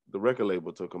that the record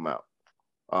label took him out.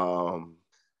 Y'all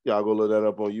go look that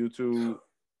up on YouTube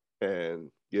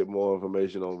and get more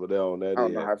information over there on that. I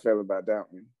don't know how I feel about that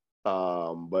one.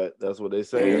 But that's what they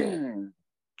say. I'm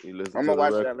gonna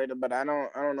watch that later, but I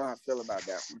don't know how I feel about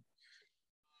that one.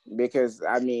 Because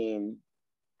I mean,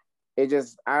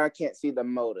 I can't see the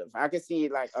motive. I can see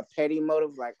like a petty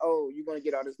motive, like, oh, you're gonna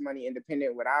get all this money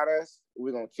independent without us,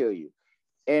 we're gonna kill you.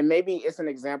 And maybe it's an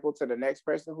example to the next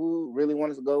person who really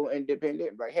wants to go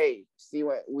independent. Like, hey, see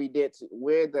what we did.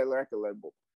 We're the record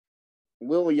label.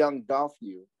 We'll Young Dolph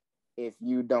you if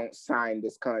you don't sign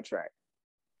this contract.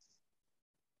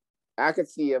 I could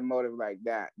see a motive like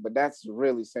that, but that's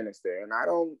really sinister. And I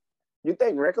don't. You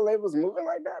think record labels moving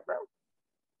like that, bro?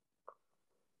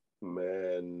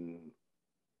 Man,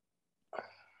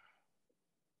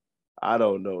 I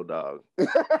don't know, dog.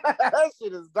 That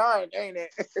shit is dark, ain't it?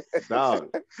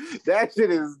 Dog. That shit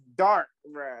is dark,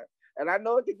 bro. And I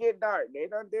know it can get dark. They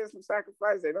done did some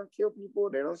sacrifice. They don't kill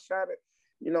people. They don't shot it.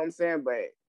 You know what I'm saying?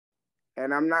 But,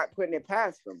 and I'm not putting it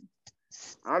past them.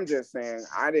 I'm just saying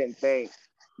I didn't think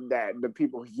that the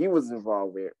people he was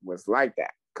involved with was like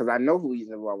that. Because I know who he's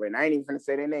involved with. And I ain't even gonna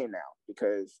say their name now.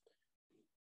 Because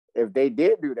if they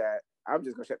did do that, I'm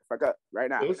just gonna shut the fuck up right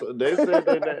now. They said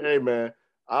that, hey man,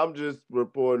 I'm just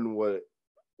reporting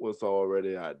what's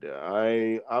already out there.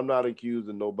 I'm not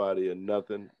accusing nobody of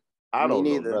nothing. I don't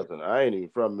know nothing. I ain't even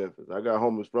from Memphis. I got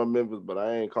homies from Memphis, but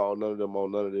I ain't called none of them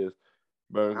on none of this.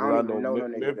 But I know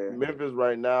Memphis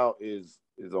right now is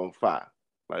on fire.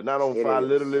 Like not on fire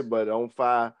literally, but on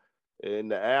fire. In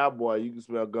the air, boy, you can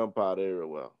smell gunpowder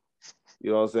everywhere. You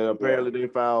know what I'm saying? Apparently they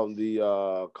found the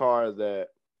car that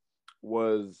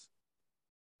was,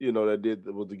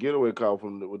 that was the getaway car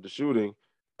with the shooting.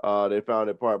 They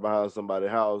found it parked behind somebody's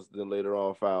house. Then later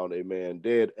on found a man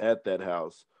dead at that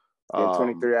house.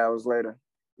 23 hours later.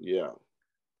 Yeah.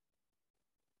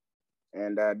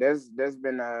 And there's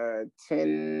been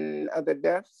 10 other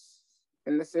deaths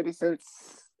in the city since.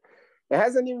 It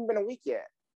hasn't even been a week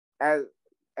yet.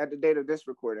 At the date of this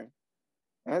recording,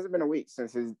 it hasn't been a week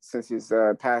since his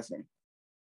passing.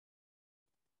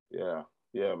 Yeah,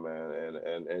 man,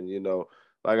 and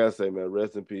like I say, man,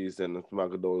 rest in peace, and my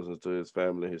condolences to his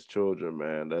family, his children,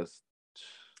 man. That's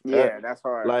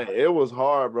hard. Like it was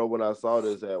hard, bro, when I saw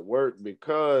this at work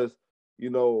because I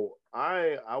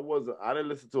didn't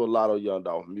listen to a lot of Young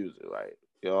Dolph music, like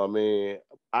you know what I mean.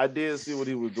 I did see what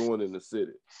he was doing in the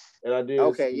city, and I did.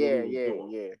 Yeah.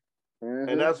 Mm-hmm.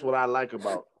 And that's what I like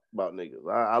about niggas.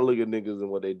 I look at niggas and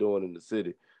what they doing in the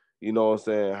city. You know what I'm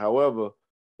saying? However,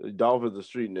 Dolph is a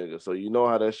street nigga, so you know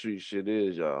how that street shit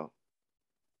is, y'all.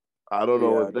 I don't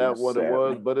know if that's what it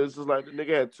was, but it's just like the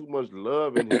nigga had too much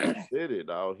love in his city,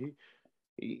 dog.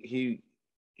 He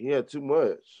had too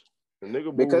much. The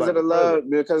nigga because of the love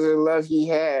he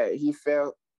had, he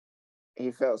felt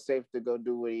safe to go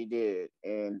do what he did.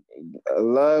 And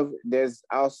love, there's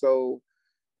also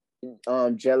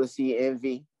jealousy,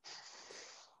 envy.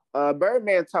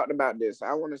 Birdman talked about this.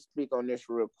 I want to speak on this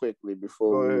real quickly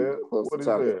before we close the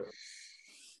topic.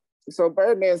 So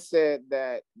Birdman said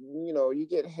that, you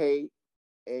get hate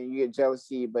and you get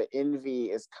jealousy, but envy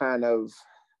is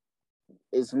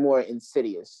is more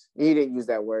insidious. He didn't use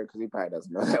that word because he probably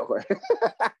doesn't know that word.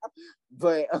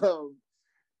 But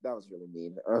that was really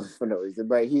mean for no reason.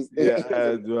 But he's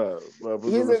a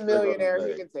millionaire.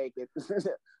 He can take it.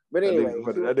 But anyway,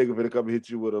 that nigga finna come hit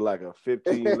you with a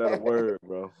 15-letter word,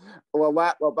 bro. Well,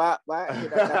 why?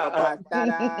 I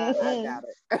doubt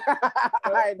it.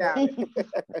 I doubt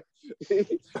it. He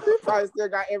probably still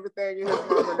got everything in his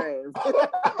mama's name.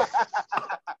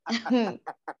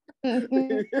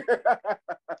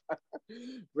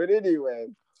 But anyway,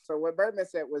 so what Birdman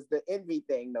said was the envy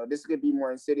thing. Though this could be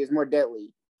more insidious, more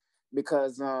deadly,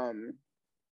 because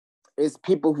it's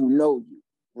people who know you.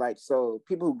 Like, so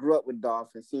people who grew up with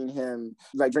Dolph and seen him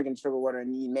like drinking sugar water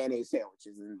and eating mayonnaise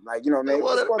sandwiches and like, maybe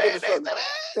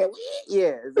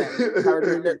yeah, exactly.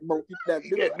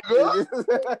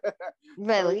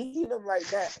 Really? See them like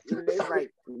that. And they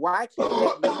like, why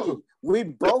can't that be? We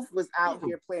both was out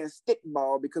here playing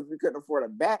stickball because we couldn't afford a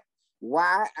bat.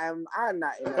 Why am I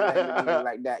not in a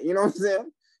like that? You know what I'm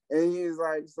saying? And he's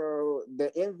like, so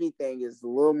the envy thing is a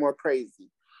little more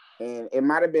crazy. And it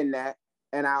might have been that.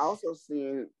 And I also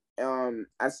seen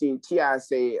T.I.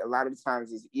 say a lot of the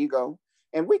times it's ego.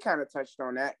 And we kind of touched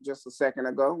on that just a second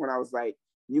ago when I was like,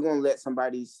 you're going to let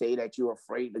somebody say that you're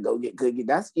afraid to go get cookie.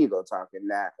 That's ego talking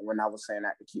that when I was saying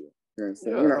that to Q. That's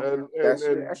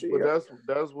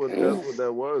what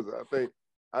that was.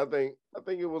 I think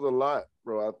it was a lot,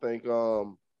 bro. I think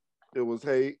it was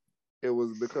hate. It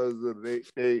was because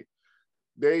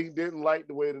they didn't like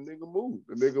the way the nigga moved.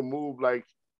 The nigga moved like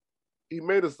he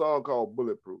made a song called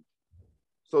Bulletproof.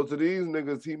 So to these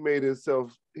niggas, he made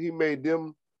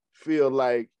them feel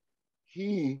like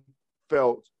he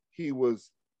felt he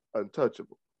was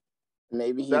untouchable.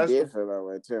 Maybe he did feel that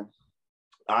way too.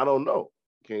 I don't know.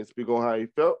 Can't speak on how he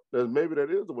felt. Maybe that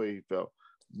is the way he felt.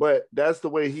 But that's the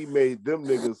way he made them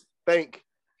niggas think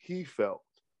he felt.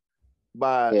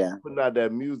 by putting out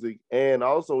that music, and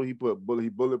also he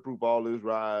bulletproof all his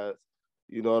rides.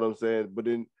 You know what I'm saying? But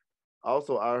then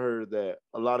also I heard that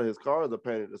a lot of his cars are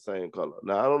painted the same color.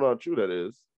 Now I don't know how true that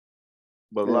is,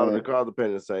 but a lot of the cars are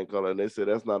painted the same color, and they said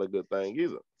that's not a good thing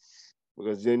either,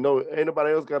 because you know ain't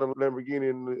nobody else got a Lamborghini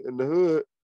in the hood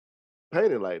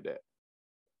painted like that.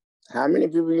 How many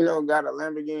people you know got a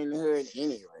Lamborghini in the hood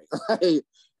anyway?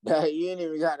 Like, you ain't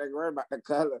even got to worry about the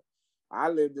color. I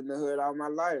lived in the hood all my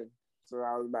life. So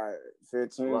I was about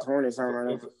 15, 20, something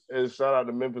like that. And shout out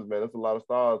to Memphis, man. There's a lot of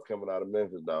stars coming out of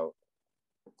Memphis, dog.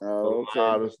 Oh, okay. A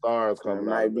lot of stars coming out.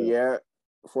 Might be at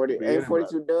 40. Ain't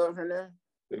 42 Dub from there?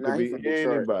 It could be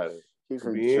anybody. He's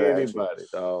from Detroit. Anybody,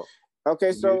 dog.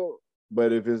 Okay, so.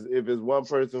 But if it's one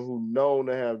person who known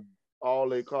to have all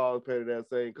their cars painted that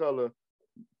same color,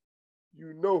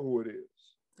 you know who it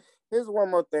is. Here's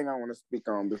one more thing I want to speak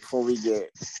on before we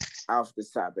get off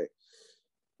this topic.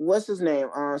 What's his name?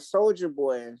 Soulja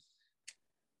Boy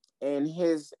and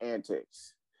his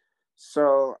antics.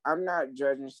 So I'm not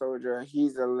judging Soulja.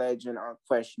 He's a legend,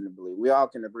 unquestionably. We all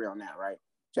can agree on that, right?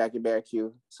 Jackie Bear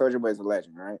Q. Soulja Boy's a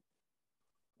legend, right?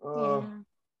 Yeah,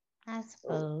 I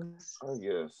suppose. I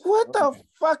guess. What the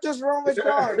fuck is wrong with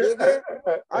y'all, nigga?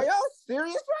 Are y'all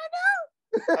serious right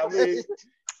now? I mean,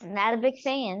 not a big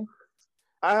fan.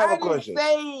 I have a question.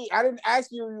 I didn't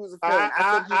ask you if he was a fan.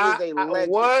 I said he was a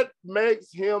legend. What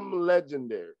makes him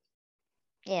legendary?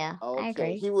 Yeah, okay. I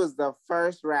agree. He was the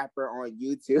first rapper on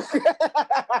YouTube.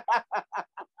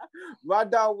 My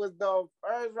dog was the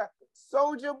first rapper.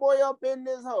 Soulja Boy up in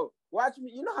this hole. Watch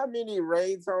me. You know how many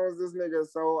raid songs this nigga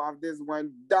sold off this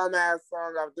one dumbass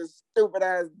song, off this stupid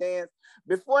ass dance?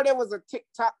 Before there was a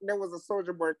TikTok, there was a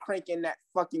Soulja Boy cranking that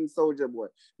fucking Soulja Boy.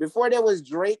 Before there was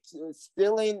Drake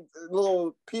stealing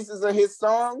little pieces of his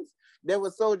songs, there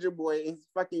was Soulja Boy in his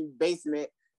fucking basement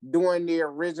doing the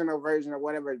original version of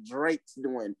whatever Drake's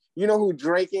doing. You know who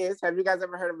Drake is? Have you guys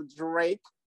ever heard of Drake?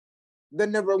 The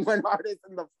 #1 artist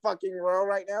in the fucking world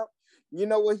right now. You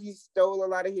know what? He stole a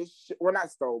lot of his shit. Well,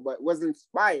 not stole, but was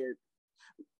inspired,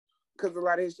 because a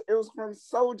lot of his shit, it was from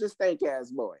Soulja Stank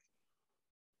Ass Boy.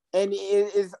 And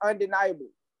it is undeniable.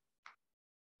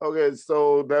 Okay,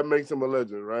 so that makes him a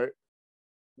legend, right?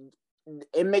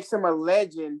 It makes him a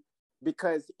legend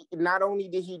because not only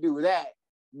did he do that,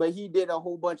 but he did a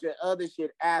whole bunch of other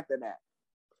shit after that.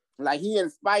 Like, he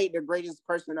inspired the greatest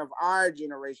person of our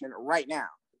generation right now.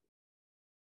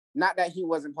 Not that he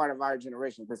wasn't part of our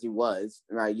generation, because he was.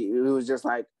 Like, it was just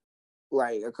like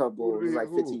a couple, it was like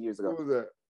 15 years ago. Who was that?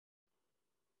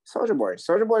 Soulja Boy.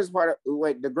 Soulja Boy is part of,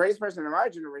 the greatest person in our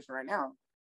generation right now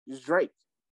is Drake.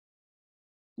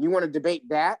 You want to debate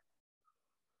that?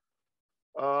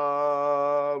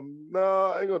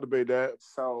 No, I ain't gonna debate that.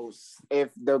 So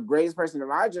if the greatest person of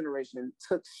our generation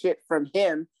took shit from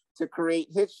him to create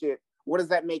his shit, what does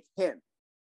that make him?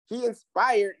 He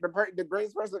inspired the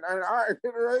greatest person in our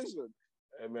generation.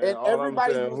 Hey man, and all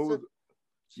everybody I'm saying,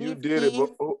 you did it,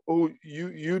 but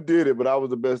you did it, but I was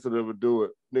the best to ever do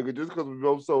it, nigga. Just because we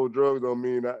both sold drugs don't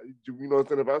mean you know what I'm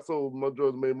saying. If I sold more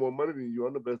drugs, made more money than you,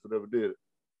 I'm the best that ever did it.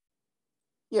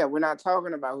 Yeah, we're not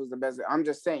talking about who's the best. I'm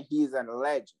just saying he's a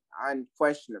legend,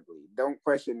 unquestionably. Don't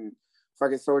question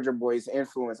fucking Soulja Boy's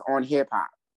influence on hip hop.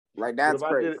 Like, that's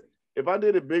crazy. If I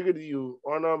did it bigger than you,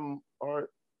 how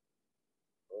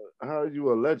are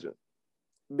you a legend?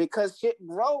 Because shit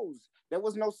grows. There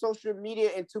was no social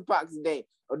media in Tupac's day.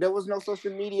 Or there was no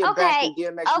social media back in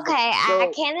DMX. Okay, so,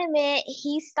 I can admit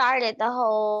he started the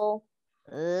whole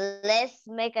let's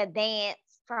make a dance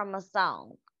from a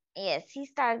song. Yes, he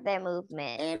started that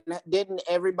movement. And didn't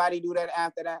everybody do that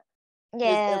after that?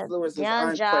 Yeah,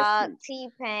 Young Jock,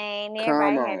 T-Pain,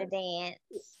 everybody had to dance.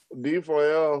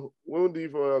 D4L, when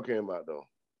D4L came out though?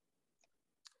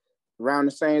 Around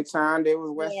the same time, they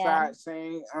was West Side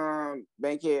saying,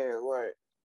 Bankhead, what?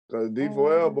 Because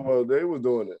D4L boys, they was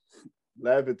doing it.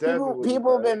 Laffy Taffy.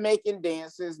 People have been making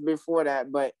dances before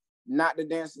that, but not the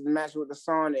dances match with the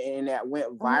song and that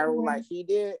went viral like he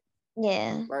did.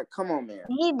 Yeah. Like, come on, man.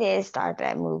 He did start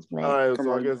that movement. All right,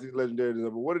 I guess he's legendary.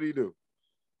 But what did he do?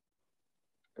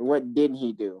 What didn't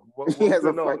he do? No.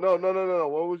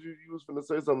 What was you was going to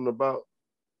say something about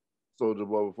Soulja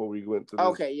Boy before we went to this?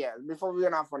 Okay, yeah. Before we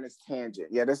went off on this tangent.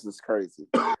 Yeah, this is crazy.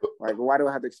 Like, why do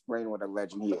I have to explain what a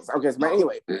legend he is? Okay, but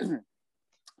anyway.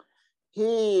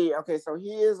 He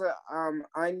is a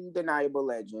undeniable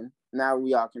legend. Now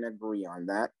we all can agree on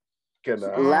that. I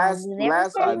never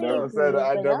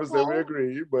said we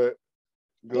agree, but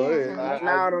go ahead.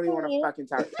 Now I don't even want to fucking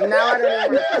talk. Now I don't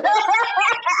even want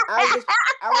to.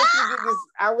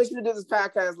 I wish we did this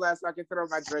podcast last so I could throw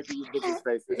my drink in you bitches'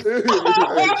 faces.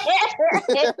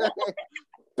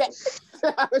 Tell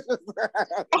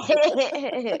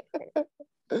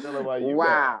him why you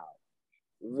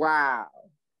Wow.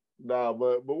 Nah,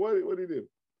 but what did he do?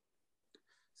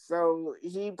 So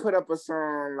he put up a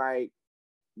song like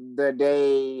the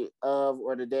day of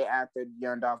or the day after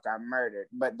Young Dolph got murdered.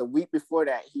 But the week before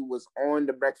that, he was on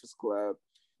the Breakfast Club,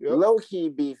 low-key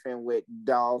beefing with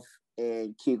Dolph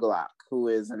and Key Glock, who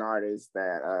is an artist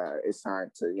that is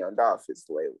signed to Young Dolph, his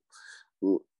label.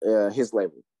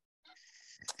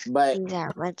 But these are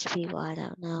a bunch of people I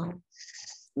don't know.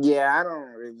 Yeah, I don't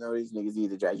really know these niggas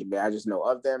either, Jackie Bear. I just know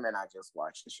of them and I just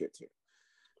watch the shit too.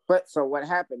 But so what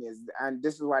happened is, and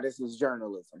this is why this is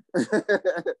journalism.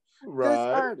 Right. This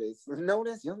artist known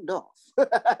as Young Dolph.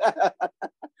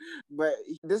 But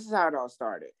this is how it all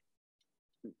started.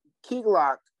 Key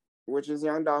Glock, which is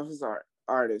Young Dolph's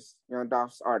artist,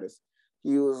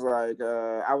 he was like,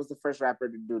 I was the first rapper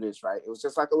to do this, right? It was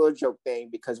just like a little joke thing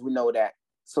because we know that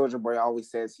Soulja Boy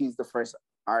always says he's the first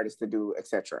artist to do,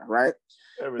 etc. Right?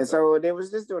 Everything. And so they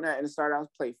was just doing that, and it started out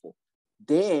playful.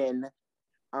 Then,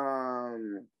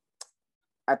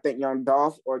 I think Young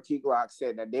Dolph or Key Glock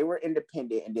said that they were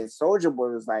independent, and then Soulja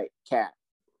Boy was like, "Cap,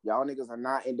 y'all niggas are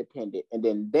not independent." And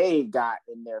then they got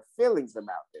in their feelings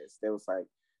about this. They was like,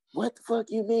 "What the fuck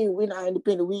you mean we not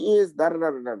independent? We is da da da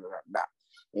da da da."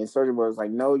 And Soulja Boy was like,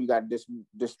 "No, you got this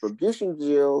distribution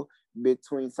deal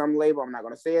between some label. I'm not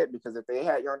gonna say it because if they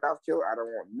had Young Dolph killed, I don't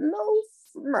want no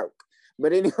smoke."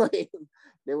 But anyway,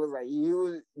 they was like,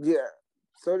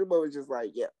 Soulja Boy was just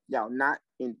like, "Yeah, y'all not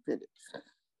independent."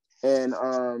 And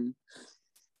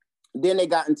then they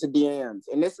got into DMs,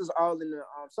 and this is all in the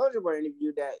Soulja Boy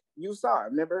interview that you saw.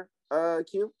 Remember,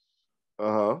 Q?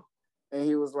 And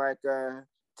he was like,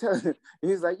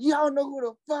 he's like, "Y'all know who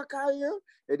the fuck I am?"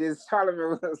 And then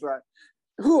Solomon was like,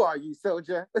 "Who are you,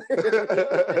 Soulja?"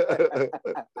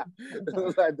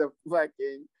 Like the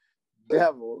fucking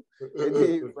devil. And then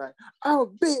he was like,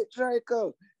 "Oh, bitch,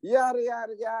 Draco, yada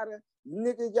yada yada.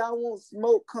 Nigga, y'all want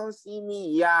smoke? Come see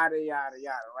me, yada yada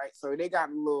yada." Right? So they got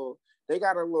a little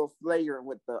flagrant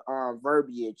with the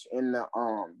verbiage in the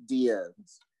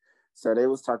DMs. So they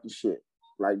was talking shit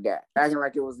like that, acting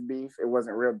like it was beef. It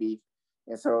wasn't real beef.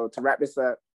 And so to wrap this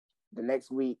up, the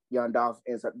next week, Young Dolph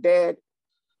ends up dead.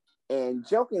 And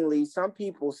jokingly, some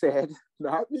people said,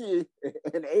 not me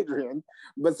and Adrian,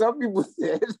 but some people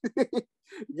said,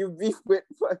 you beef with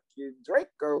fucking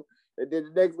Draco, and then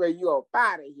the next way you up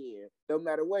out of here, no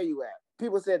matter where you at.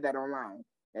 People said that online,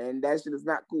 and that shit is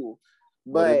not cool.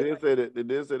 But they did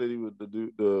say that he was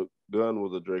the gun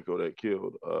was a Draco that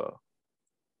killed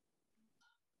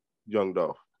Young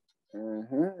Dolph.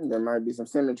 There might be some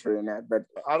symmetry in that, but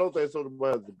I don't think Soulja Boy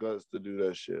has the guts to do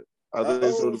that shit. I think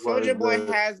Soulja Boy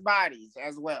has bodies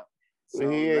as well. So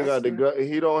he ain't got the gut.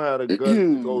 He don't have the guts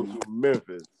to go to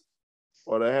Memphis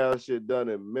or to have shit done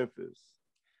in Memphis.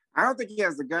 I don't think he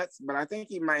has the guts, but I think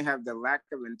he might have the lack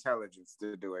of intelligence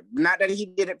to do it. Not that he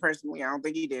did it personally. I don't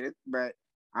think he did it, but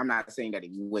I'm not saying that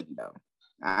he wouldn't though.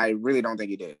 I really don't think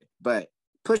he did. But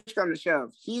push come to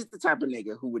shove, he's the type of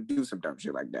nigga who would do some dumb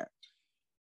shit like that.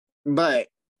 But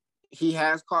he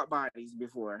has caught bodies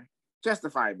before,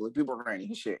 justifiably. People ran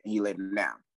his shit and he laid them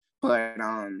down. But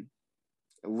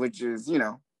which is,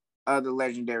 other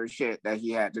legendary shit that he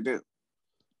had to do.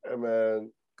 Hey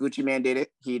man, Gucci Mane did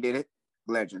it. He did it.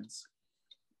 Legends.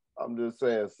 I'm just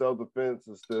saying, self-defense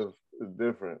is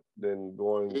different than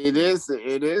going. It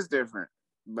is different.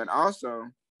 But also,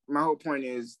 my whole point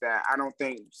is that I don't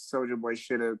think Soulja Boy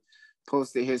should have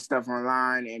posted his stuff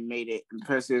online and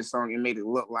posted his song and made it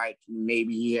look like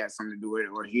maybe he had something to do with it,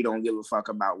 or he don't give a fuck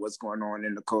about what's going on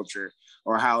in the culture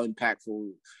or how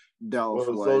impactful Dolph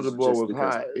was. Soulja Boy was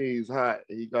hot. He's hot.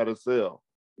 He got to sell.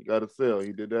 He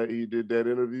did that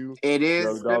interview. It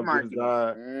is good marketing.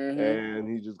 And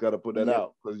he just got to put that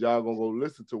out because y'all gonna go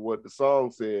listen to what the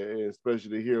song said, and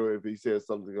especially to hear if he said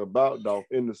something about Dolph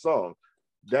in the song.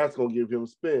 That's gonna give him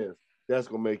spins. That's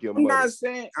gonna make him money.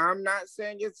 I'm not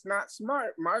saying it's not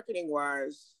smart marketing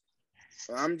wise.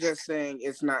 I'm just saying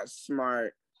it's not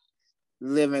smart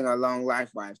living a long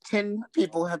life wise. 10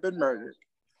 people have been murdered.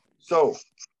 So,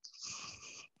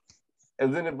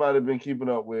 has anybody been keeping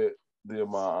up with the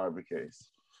Ahmaud Arbery case?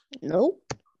 Nope.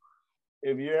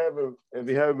 If you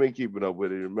haven't been keeping up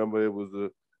with it, remember it was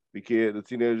the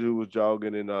teenager who was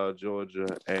jogging in Georgia,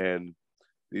 and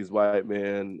these white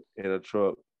men in a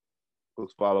truck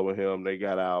was following him. They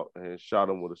got out and shot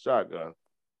him with a shotgun.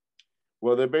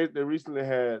 Well, they recently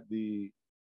had the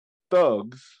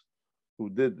thugs who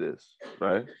did this,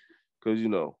 right? Because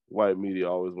white media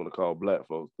always want to call black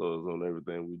folks thugs on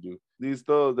everything we do. These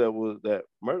thugs that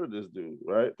murdered this dude,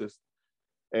 right?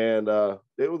 And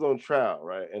they was on trial,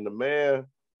 right? And the man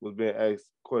was being asked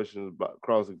questions about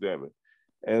cross-examined.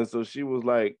 And so she was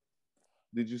like,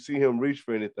 did you see him reach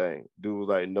for anything? Dude was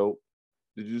like, nope.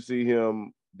 Did you see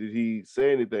him? Did he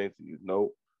say anything to you?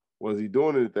 Nope. Was he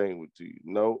doing anything to you?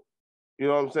 Nope. You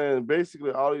know what I'm saying?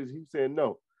 Basically, all these, he was saying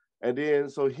no. And then,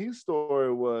 so his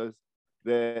story was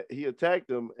that he attacked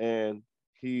him and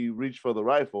he reached for the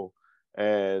rifle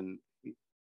and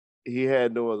he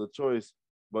had no other choice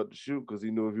but to shoot because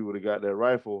he knew if he would have got that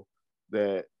rifle,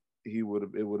 that it would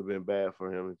have been bad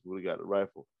for him if he would have got the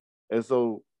rifle. And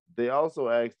so they also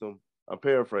asked him, I'm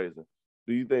paraphrasing,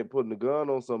 do you think putting a gun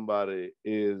on somebody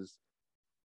is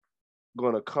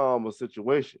going to calm a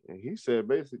situation? And he said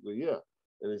basically, yeah.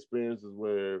 And experiences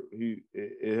where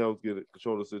it helps get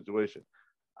control of the situation.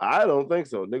 I don't think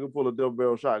so. Nigga pull a double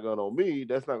barrel shotgun on me,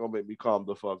 that's not gonna make me calm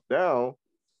the fuck down.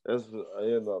 That's, you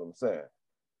know what I'm saying.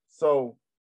 So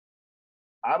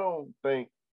I don't think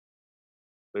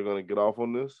they're gonna get off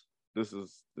on this. This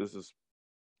is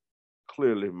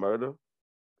clearly murder.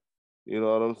 You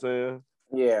know what I'm saying?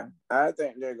 Yeah, I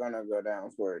think they're gonna go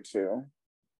down for it too.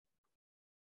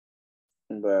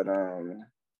 But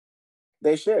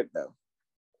they should though.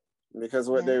 Because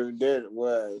what they did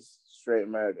was straight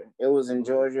murder. It was in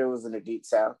Georgia, it was in the deep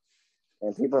South,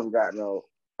 and people have gotten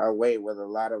away with a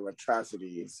lot of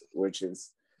atrocities, which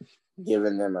is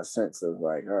giving them a sense of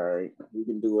like, all right, we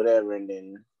can do whatever and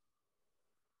then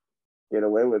get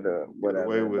away with it.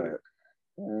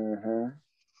 Mm-hmm.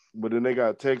 But then they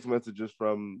got text messages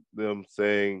from them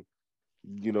saying,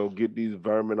 you know, get these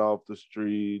vermin off the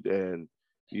street and,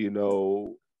 you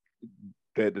know,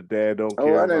 that the dad don't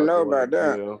care. Oh, I didn't know about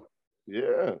that. You know?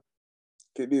 Yeah.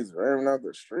 Get these vermin off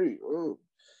the street. Ooh.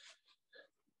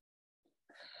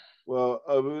 Well,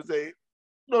 they say,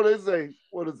 what is it?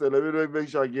 Let me make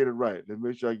sure I get it right.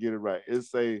 It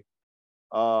say,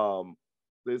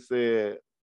 they said,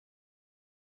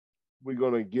 we're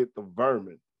going to get the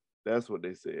vermin. That's what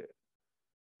they said.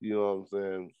 You know what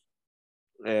I'm saying?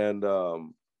 And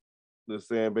they're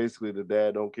saying basically the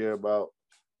dad don't care about,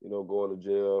 you know, going to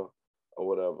jail or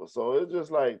whatever. So it's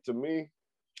just like, to me,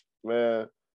 man,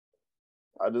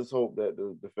 I just hope that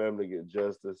the family get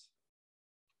justice.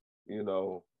 You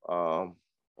know,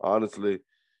 honestly,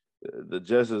 the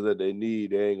justice that they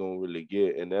need, they ain't gonna really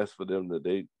get, and that's for them that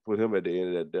they put him at the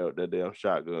end of that damn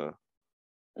shotgun.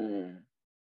 Mm.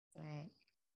 Right.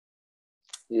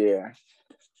 Yeah.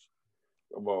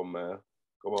 Come on, man.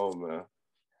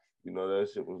 You know, that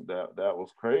shit was that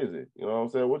was crazy. You know what I'm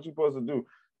saying? What you supposed to do?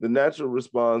 The natural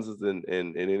responses in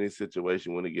any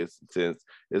situation when it gets intense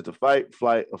is to fight,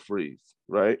 flight, or freeze,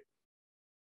 right?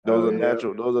 Those are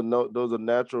natural. Those are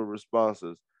natural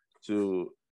responses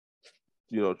to,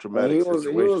 you know, traumatic situations.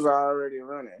 He was already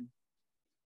running.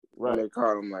 Right. When they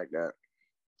caught him like that.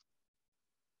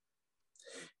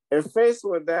 If faced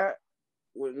with that,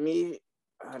 with me,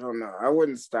 I don't know. I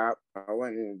wouldn't stop. I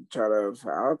wouldn't try to.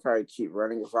 I would probably keep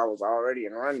running if I was already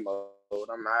in run mode.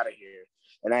 I'm out of here,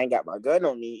 and I ain't got my gun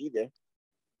on me either.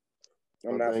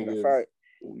 I'm not gonna fight.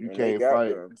 You can't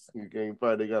fight. You can't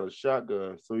fight. They got a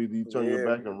shotgun, so either you turn your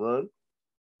back and run.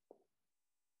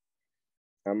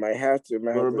 I might have to.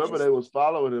 But remember, they was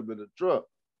following him in the truck.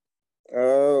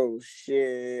 Oh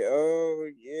shit! Oh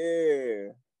yeah.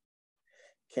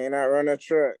 Cannot run a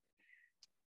truck.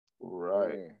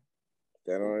 Right.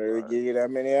 They don't really give you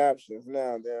that many options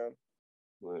now, damn.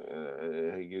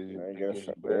 He gives you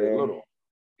very little.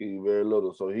 Give you very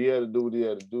little. So he had to do what he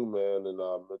had to do, man. And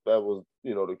if that was,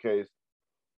 you know, the case,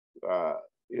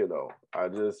 you know, I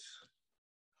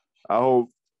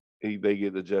hope they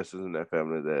get the justice in that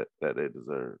family that they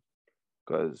deserve.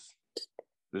 Because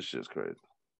this shit's crazy.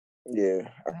 Yeah.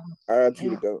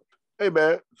 R.I.P. dope. Hey,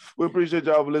 man, we appreciate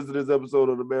y'all for listening to this episode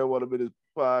of the Marijuana Minutes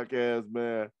podcast,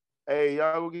 man. Hey,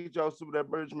 y'all go get y'all some of that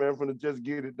merch, man, from the Just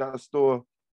Get It store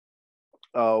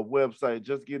website.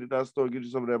 Just Get It store. Get you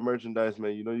some of that merchandise,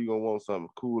 man. You know you're going to want some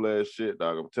cool ass shit,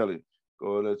 dog. I'm telling you.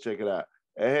 Go in there, check it out.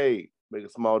 And hey, make a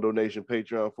small donation,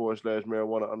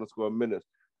 Patreon.com/marijuana_minutes.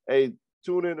 Hey,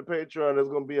 tune in to Patreon. There's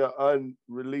going to be an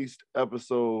unreleased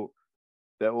episode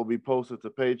that will be posted to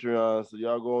Patreon. So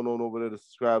y'all going on over there to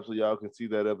subscribe so y'all can see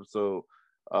that episode.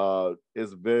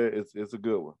 It's a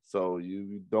good one. So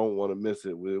you don't want to miss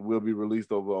it. It will be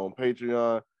released over on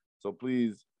Patreon. So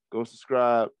please go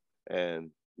subscribe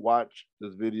and watch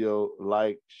this video,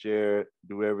 like, share,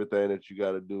 do everything that you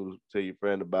got to do. Tell your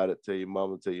friend about it. Tell your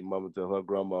mama, tell her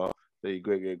grandma, tell your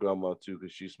great grandma too,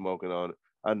 because she's smoking on it.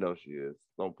 I know she is.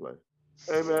 Don't play.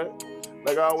 Hey, man,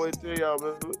 like I always tell y'all,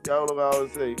 man, y'all look, I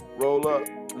always say, roll up,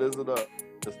 listen up,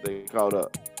 and stay caught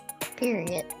up.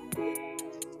 Period.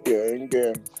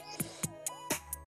 Yeah,